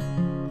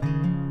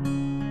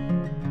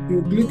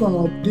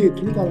update.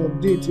 Look at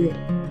update here.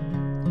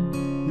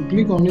 You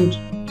click on it.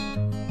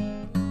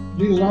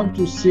 This is how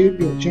to save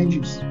your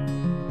changes.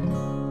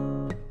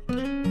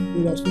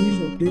 It has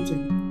finished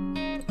updating.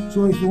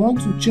 So if you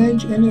want to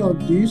change any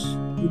of this,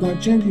 you can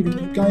change it.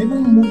 You can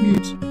even move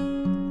it.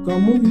 You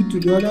can move it to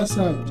the other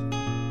side.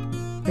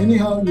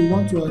 Anyhow you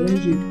want to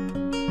arrange it,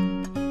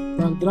 you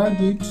can drag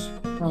it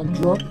and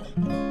drop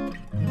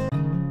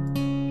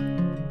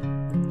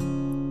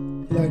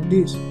like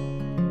this.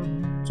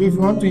 So if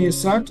you want to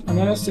insert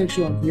another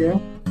section here,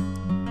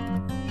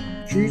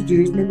 choose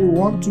this, maybe we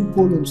want 2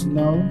 columns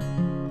now.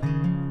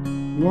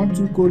 We want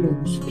 2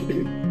 columns.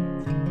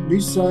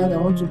 This side I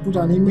want to put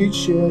an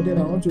image here, then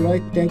I want to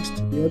write text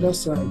the other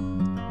side.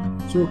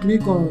 So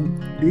click on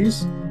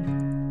this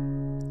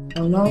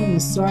and now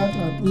insert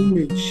an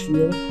image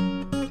here.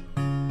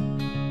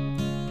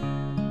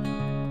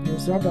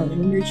 Insert an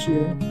image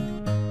here,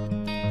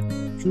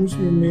 choose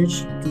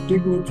image to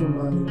take me to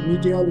my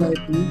media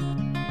library.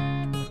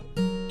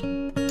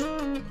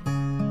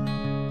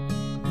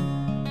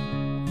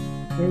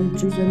 Then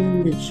choose any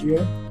image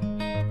here.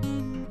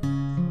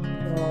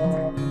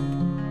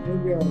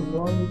 Maybe I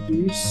want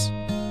this.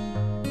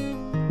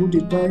 Put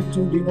the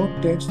title, the alt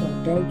text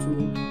and title,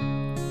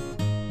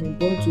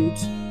 import it,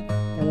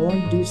 I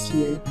want this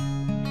here,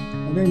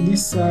 and then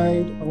this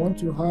side I want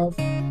to have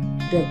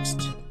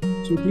text.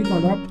 So click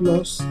on that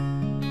plus,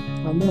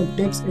 and then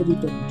text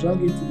editor,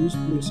 drag it to this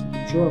place,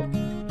 drop.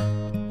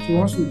 So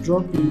once you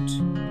drop it,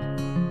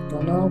 you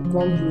can now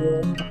come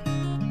here.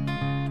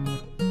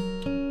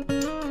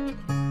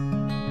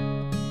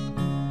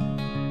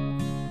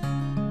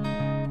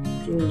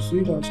 So you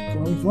see that's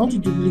come. If you want to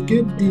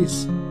duplicate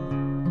this,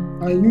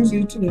 I use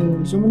it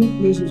in so many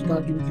places. You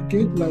can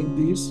duplicate like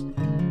this.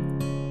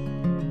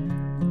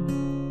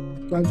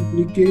 You can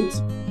duplicate.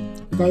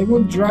 You can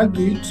even drag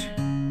it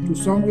to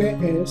somewhere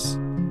else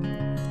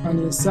and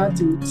insert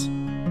it.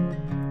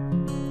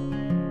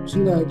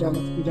 See that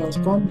it has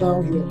come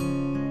down here.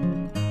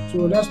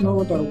 So that's not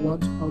what I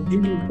want. I'll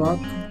bring it back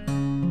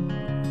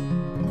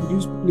to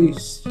this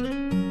place.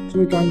 So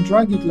you can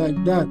drag it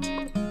like that.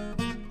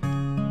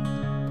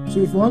 So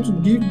if you want to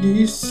give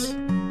this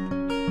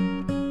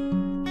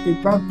a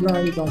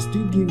background, you can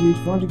still give it. If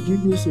you want to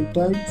give this a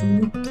title,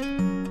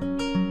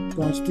 you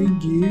can still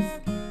give.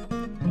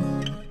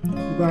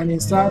 You can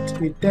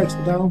insert a text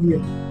down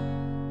here.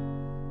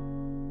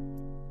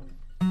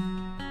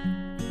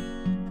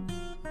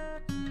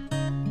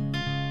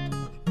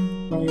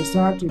 You can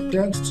insert a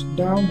text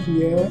down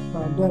here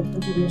and then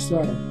put it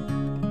inside.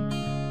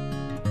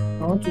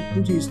 I want to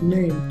put his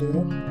name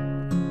there.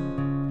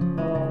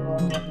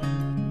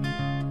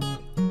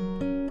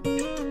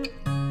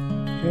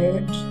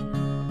 Head,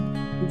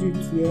 put it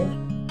here.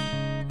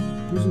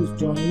 This is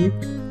John Nick.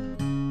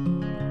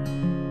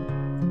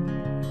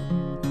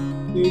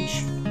 Page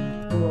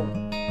 4.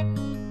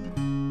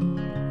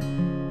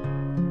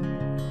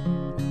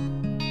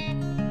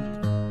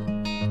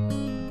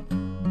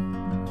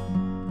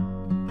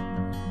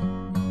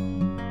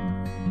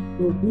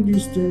 So put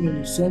this thing in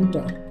the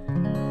center.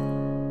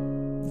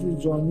 This is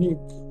John Nick.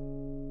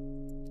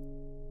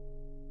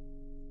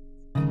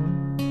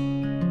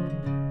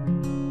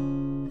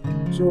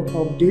 So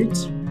update.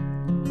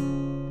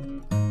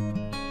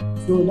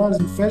 So that's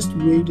the first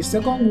way. The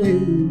second way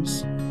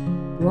is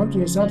you want to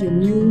insert a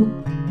new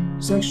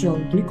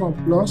section, click on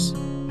plus.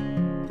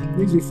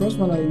 This is the first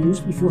one I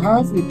use. If you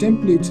have a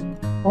template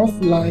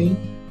offline,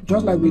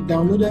 just like we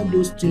downloaded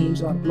those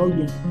themes and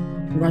plugins,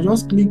 you can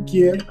just click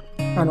here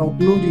and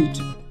upload it.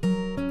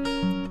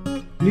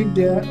 Click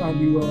there and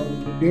you will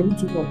be able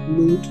to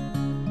upload,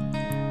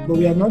 but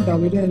we have not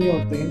downloaded any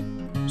of them.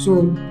 So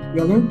I'm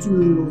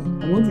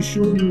going to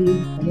show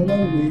you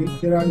another way.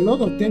 There are a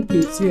lot of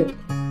templates here.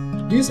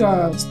 These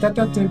are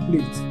starter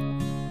templates.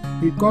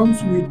 It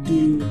comes with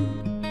the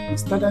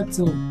starter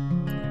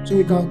theme. So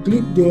you can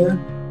click there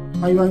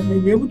and you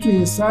will be able to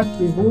insert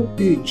a whole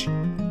page.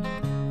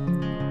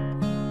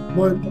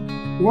 But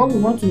what we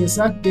want to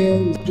insert there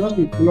is just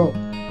a block,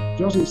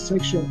 just a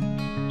section.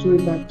 So you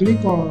can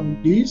click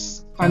on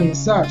this and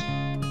insert.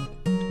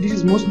 This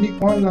is mostly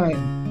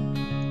online.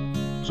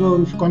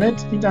 So if you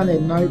connect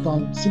internet now, you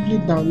can simply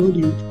download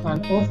it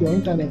and off your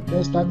internet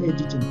then start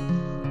editing.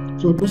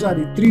 So those are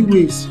the three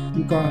ways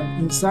you can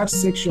insert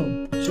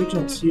sections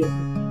here.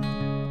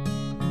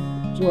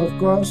 So of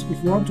course,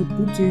 if you want to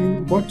put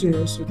in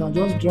buttons, you can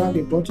just drag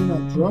a button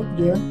and drop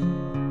there.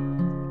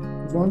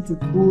 If you want to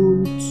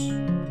put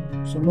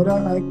some other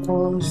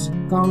icons,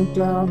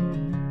 counter,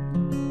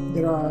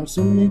 there are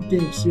so many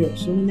things here,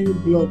 so many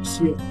blocks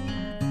here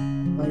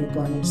that you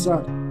can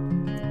insert.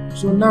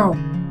 So now,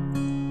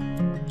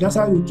 that's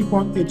how you keep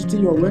on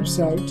editing your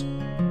website.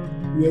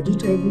 You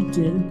edit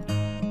everything.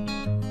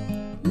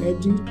 You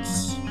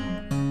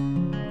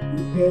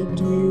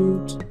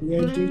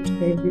edit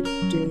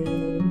everything.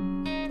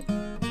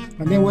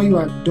 And then when you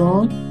are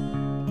done,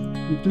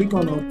 you click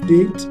on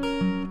update.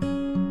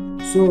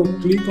 So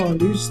click on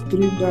these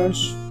three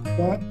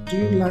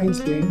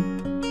lines then.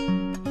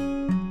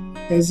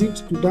 Exit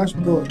to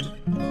dashboard.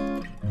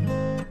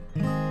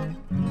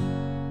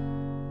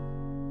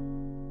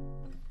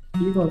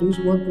 Click on this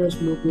WordPress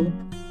logo.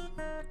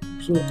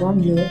 So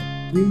come here,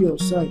 view your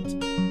site.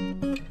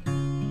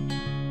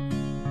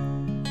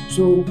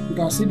 So you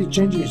can see the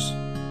changes.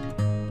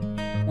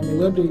 I'm a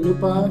web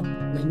developer,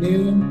 my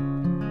name.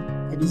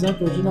 I design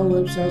professional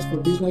websites for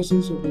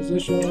businesses,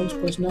 organizations,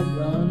 personal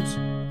brands,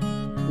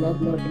 blah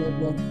blah blah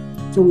blah.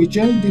 So we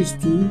change this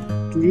to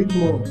read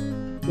more.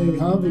 Then we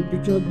have a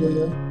picture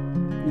there.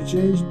 We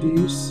change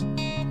this.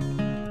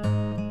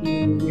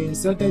 We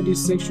inserted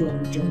this section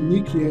with your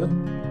link here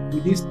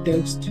with this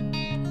text.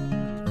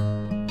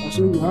 And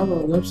so we have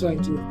our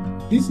website here.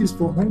 This is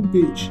for home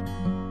page.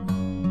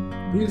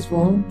 This is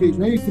for home page.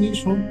 When you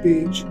finish home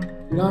page,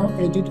 you now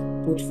edit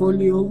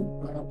portfolio,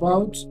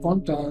 about,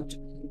 contact,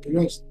 and the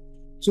rest.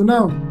 So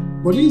now,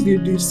 but this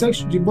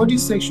is the body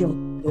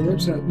section of the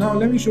website. Now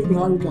let me show you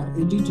how you can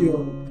edit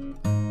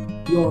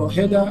your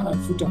header and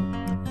footer.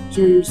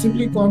 So you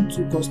simply come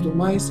to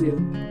customize here.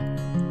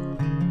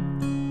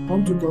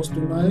 Come to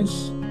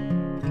customize.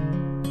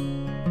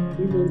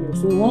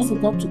 So once you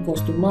come to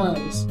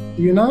customize,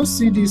 you now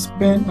see this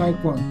pen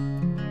icon.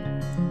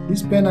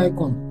 This pen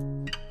icon.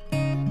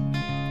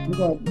 Look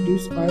at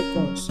these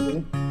icons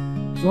here.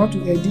 If you want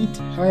to edit,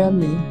 hire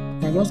me, you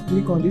can just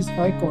click on this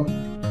icon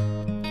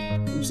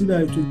you see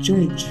that it will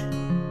change.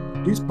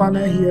 This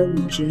panel here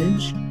will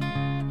change.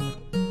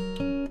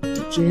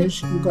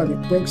 Look at the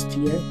text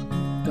here.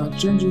 You can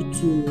change it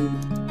to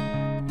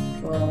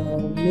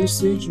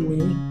message me.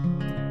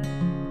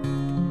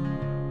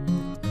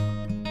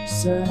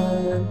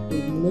 Send a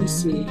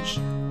message.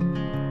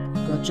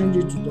 You can change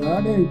it to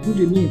that. Then you put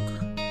the link.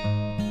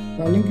 You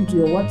can link it to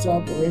your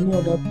WhatsApp or any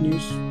other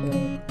place.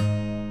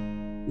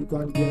 You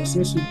can be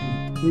accessible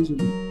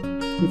easily.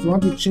 So if you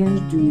want to change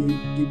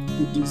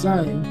the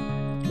design,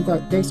 look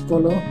at text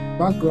color,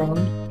 background.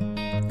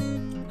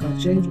 You can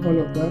change all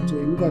of that.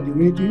 Look at the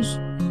radius.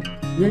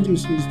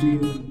 Radius is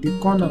the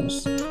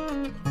corners. If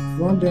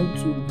you want them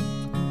to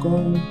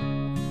come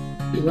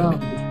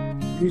around,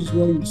 this is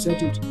where you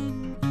set it.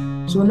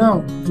 So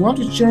now, if you want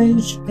to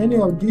change any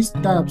of these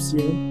tabs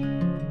here,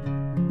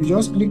 you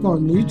just click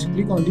on it,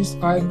 click on this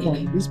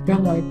icon, this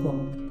pen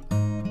icon.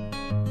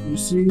 You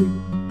see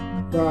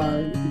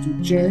that it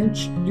will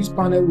change, this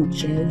panel will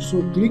change.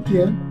 So click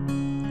here.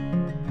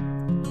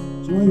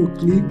 So when you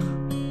click,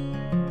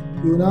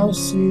 you will now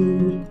see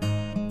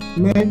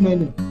main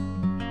menu.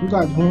 Look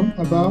at home,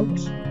 about,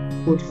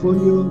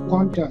 portfolio,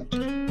 contact.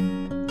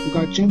 You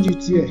can change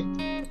it here. You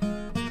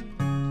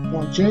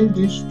can change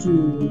this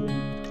to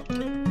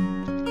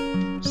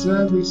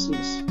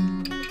services.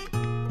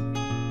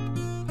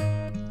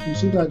 You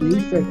see that the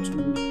effect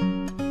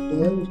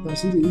there, you can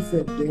see the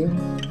effect there.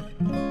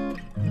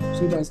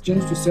 So that's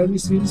changed to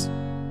services.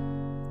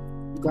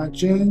 You can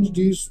change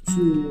this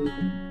to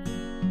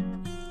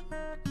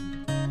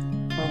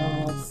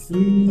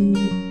free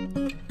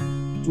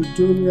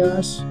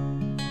tutorials.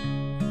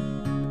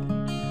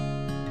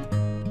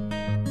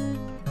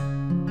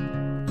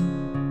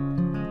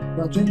 You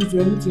can change it to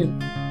anything.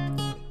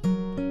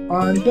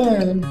 And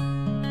then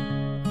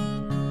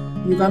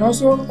you can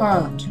also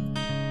add.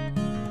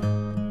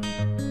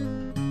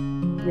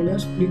 Okay,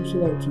 let's flip so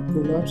that it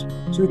will collapse.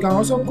 So you can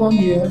also come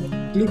here,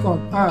 click on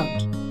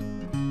add.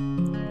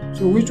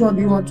 So which one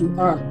do you want to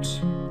add?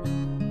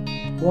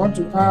 You want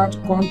to add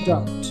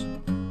contact.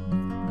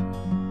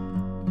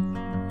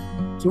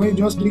 So when you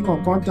just click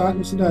on contact,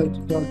 you see that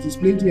it's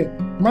displayed here.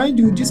 Mind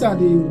you, these are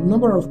the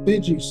number of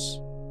pages.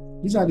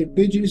 These are the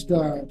pages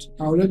that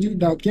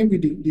came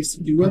with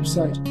the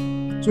website.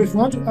 So if you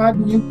want to add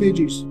new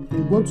pages,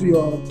 you go to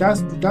your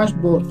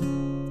dashboard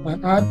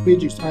and add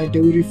pages, and they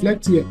will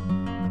reflect here.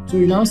 So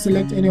you now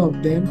select any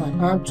of them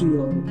and add to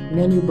your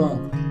menu bar.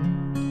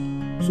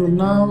 So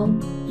now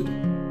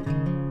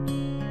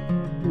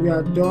we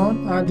are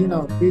done adding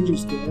our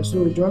pages there.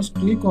 So just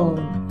click on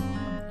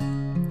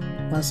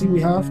and see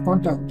we have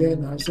contact there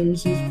and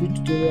services, free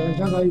tutorial.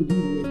 That's how you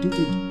edit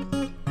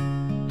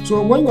it.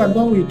 So when you are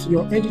done with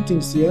your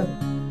editings here,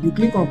 you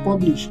click on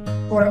publish.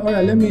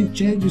 Alright, let me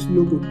change this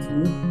logo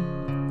too. If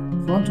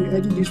you want to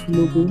edit this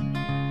logo,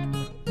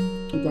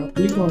 you can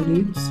click on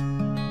it.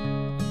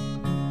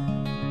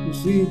 You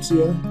see it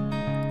here.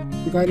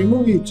 You can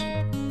remove it.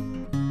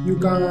 You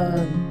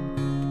can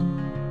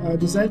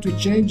decide to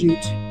change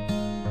it.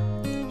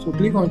 So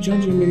click on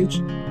change image.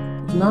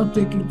 It now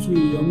take you to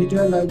your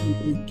media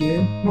library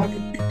again.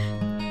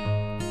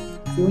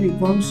 So when it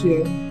comes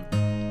here,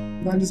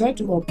 you can decide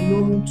to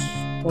upload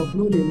a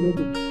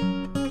logo.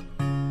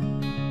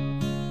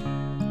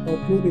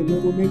 Upload a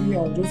logo. Maybe I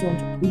just want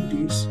to put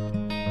this.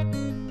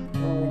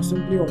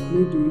 Simply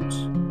upload it.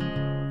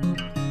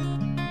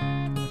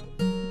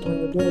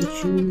 Then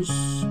choose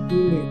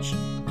image.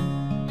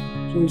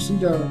 So you see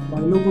that my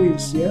logo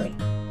is here.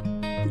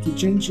 It will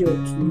change here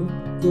too.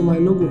 So my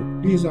logo,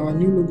 this is our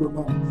new logo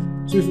now.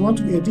 So if you want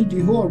to edit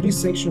the whole of this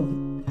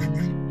section,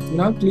 you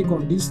now click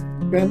on this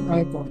pen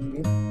icon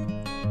here.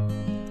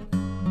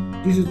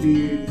 This is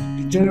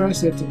the general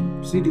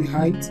setting. See the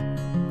height.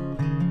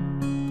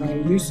 You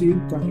can reduce it,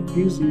 can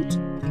increase it.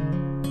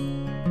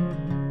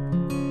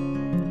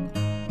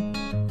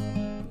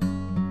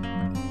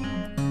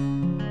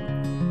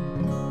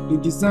 The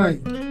design,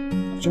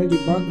 change the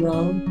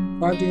background,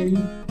 padding,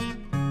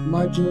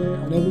 margin,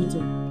 and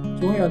everything.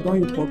 So when you are done,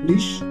 you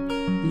publish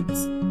it.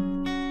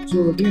 So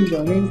this is the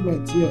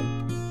arrangement here.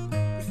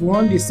 If you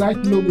want the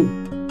site logo,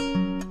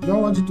 you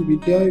don't want it to be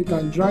there, you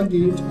can drag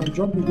it and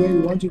drop it where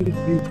you want it to be.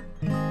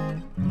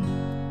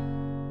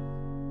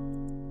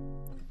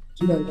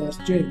 See that it has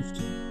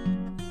changed.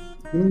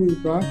 Bring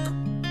it back.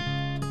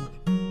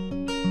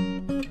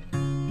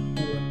 And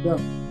like that.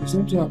 The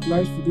same thing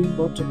applies to this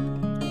button.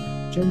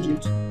 Change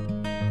it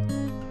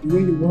the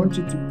way you want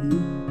it to be.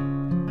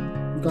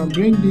 You can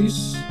bring this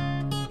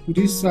to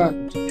this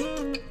side. You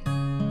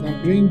can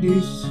bring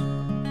this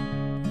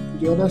to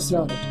the other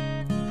side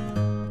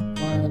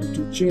and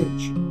to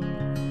change.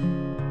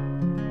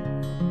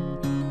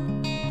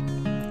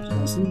 So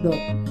I see that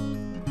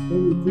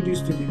when we put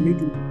this to the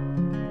middle,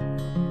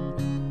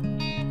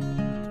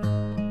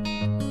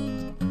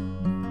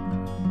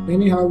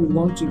 anyhow we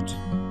want it.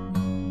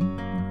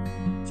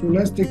 So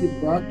let's take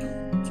it back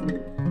to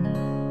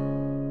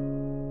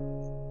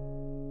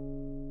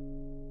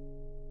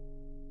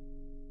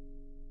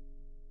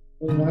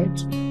alright.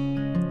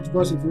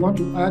 Because if you want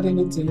to add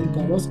anything, you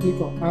can just click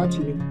on add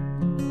here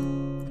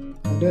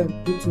and and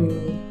then put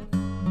in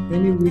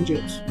any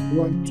widgets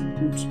you want to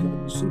put.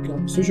 So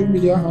social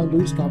media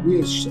handles can be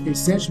a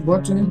search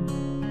button.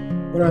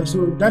 Alright,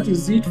 so that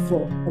is it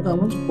for. Okay, I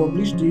want to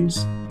publish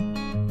this.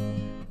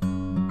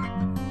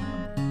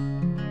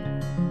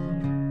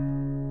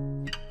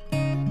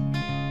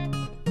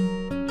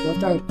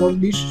 After I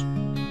publish,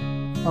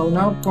 I will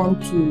now come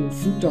to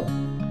footer.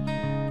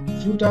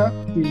 Footer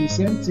is the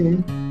same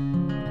thing.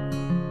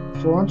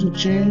 If I want to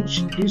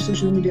change these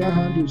social media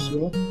handles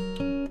here,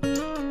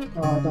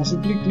 I can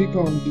simply click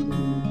on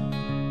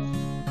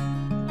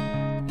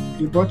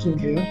the button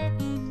here,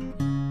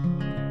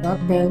 that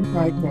pen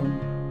icon.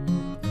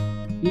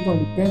 Click on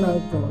the pen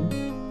icon,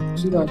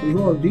 see that the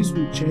whole of this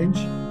will change.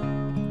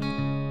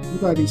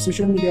 Look at the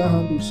social media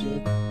handles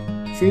here.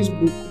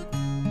 Facebook,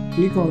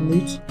 click on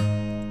it.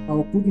 I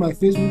will put my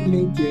Facebook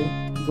link here.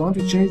 If I want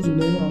to change the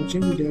name, I will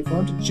change it there. If I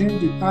want to change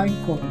the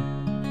icon,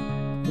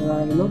 there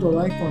are a lot of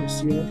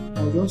icons here.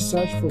 I'll just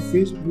search for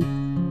Facebook.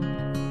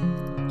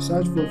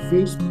 Search for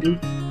Facebook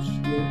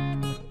here,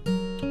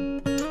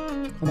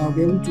 and I'll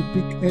be able to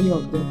pick any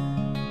of them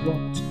I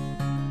want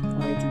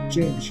and to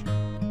change.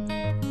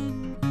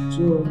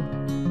 So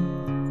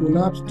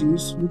collapse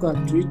this. Look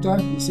at Twitter,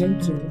 the same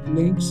thing.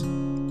 Links,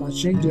 can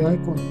change the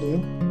icon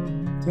there.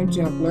 Same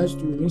thing applies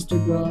to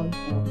Instagram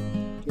and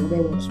the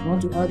other ones. If you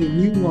want to add a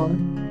new one,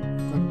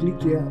 you can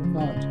click here and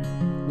add.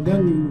 And then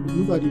we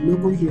look at the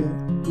logo here.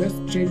 Let's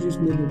change this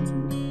logo to.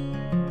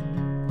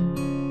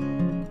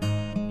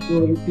 So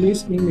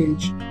replace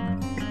image.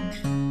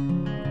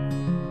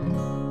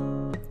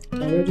 I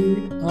already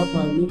have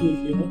my logo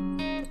here.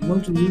 I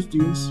want to use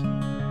this. I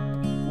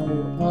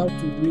will add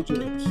to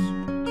widgets.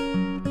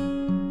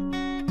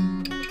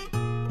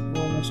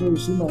 So you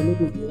see my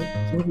logo here.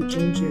 So we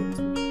change it.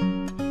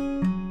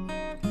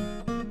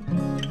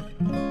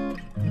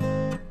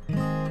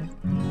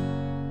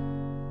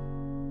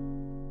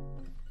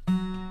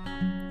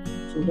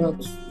 So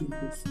that's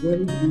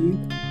very big.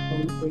 I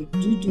will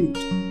edit it.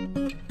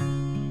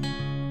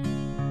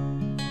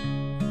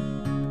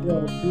 Yeah,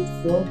 I'll put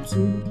 40.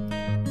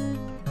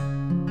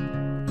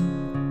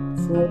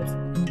 So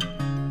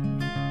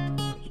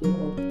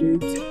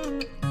update.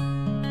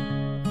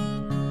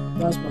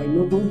 That's my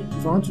logo.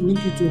 If I want to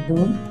link it to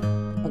home,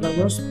 I can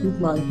just put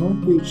my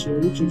home page here,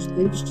 which is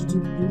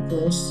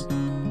https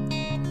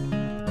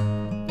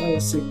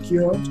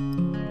secured /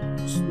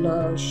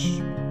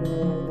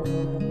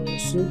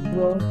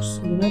 Ciprox.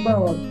 Remember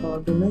our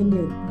domain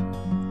name,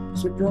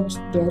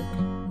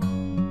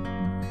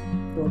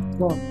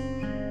 ciproxtech.com.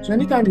 So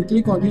anytime you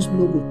click on this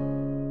logo,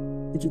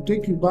 it will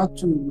take you back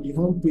to the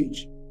home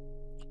page.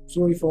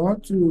 So if I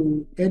want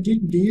to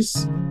edit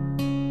this,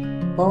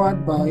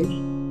 powered by,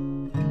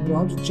 if I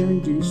want to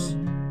change this,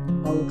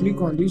 I will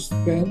click on this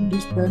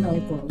pen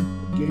icon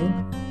again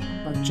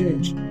and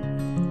change.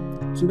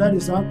 So that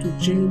is how to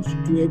change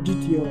to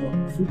edit your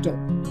footer.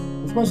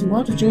 Of course, if you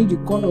want to change the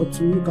color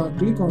too, you can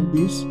click on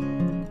this,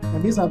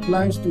 and this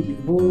applies to the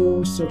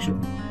whole section.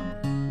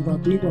 You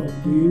can click on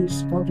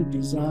this, come to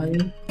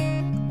design,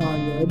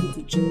 and you're able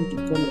to change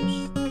the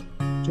colors,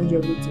 change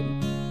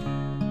everything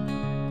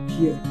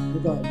here.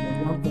 Look at the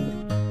background color.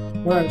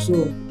 Alright, so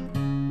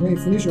when you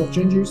finish your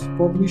changes,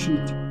 publish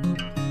it.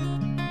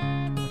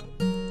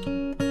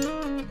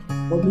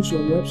 Publish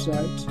your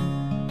website.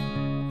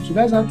 So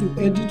that's how to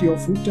edit your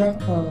footer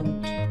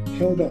and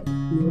header.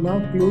 We will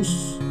now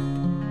close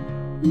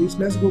this.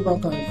 Let's go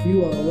back and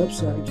view our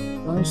website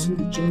and see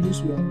the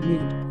changes we have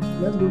made.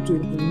 Let's go to a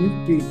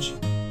new page.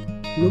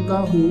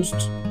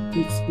 Localhost.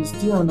 It's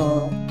still on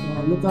our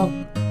local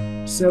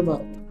server.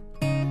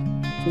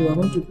 So I'm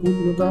going to put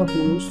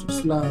localhost /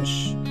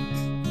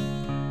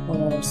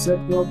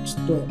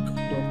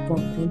 ciproxtech.com.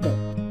 Enter.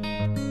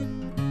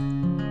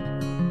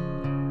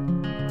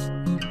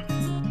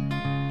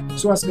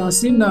 So as you can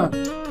see now,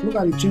 look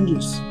at the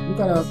changes. Look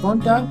at our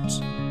contact,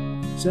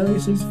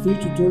 services, free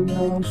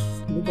tutorials.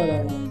 Look at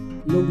our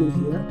logo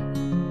here.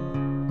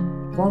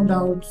 Come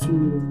down to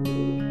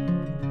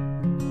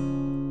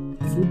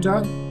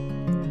footer.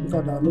 Look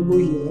at our logo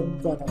here.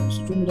 Look at our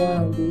social media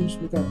handles.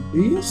 Look at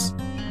this.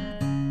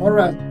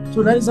 Alright,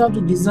 so that is how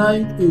to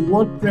design a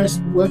WordPress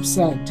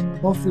website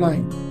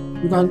offline.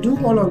 You can do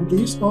all of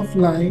this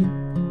offline,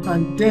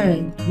 and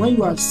then when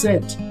you are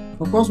set,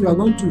 of course we are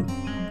going to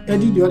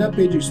edit the other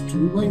pages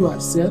too. When you are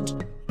set,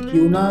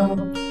 you will now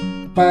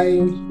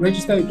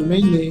register a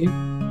domain name,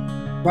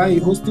 buy a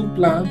hosting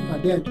plan,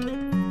 and then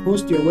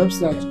host your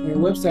website, and your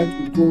website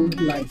will go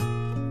live.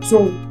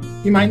 So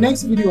in my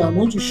next video, I'm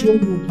going to show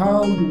you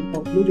how you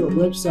upload your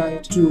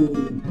website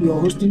to your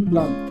hosting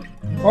plan.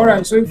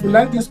 Alright, so if you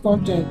like this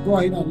content, go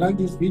ahead and like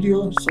this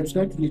video,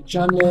 subscribe to the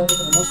channel,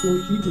 and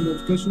also hit the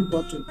notification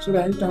button so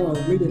that anytime I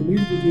upload a new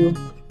video,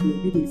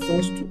 you'll be the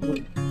first to know.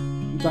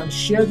 You can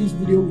share this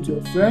video with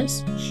your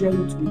friends, share it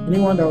with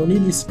anyone that will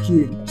need this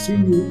skill. See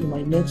you in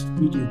my next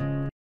video.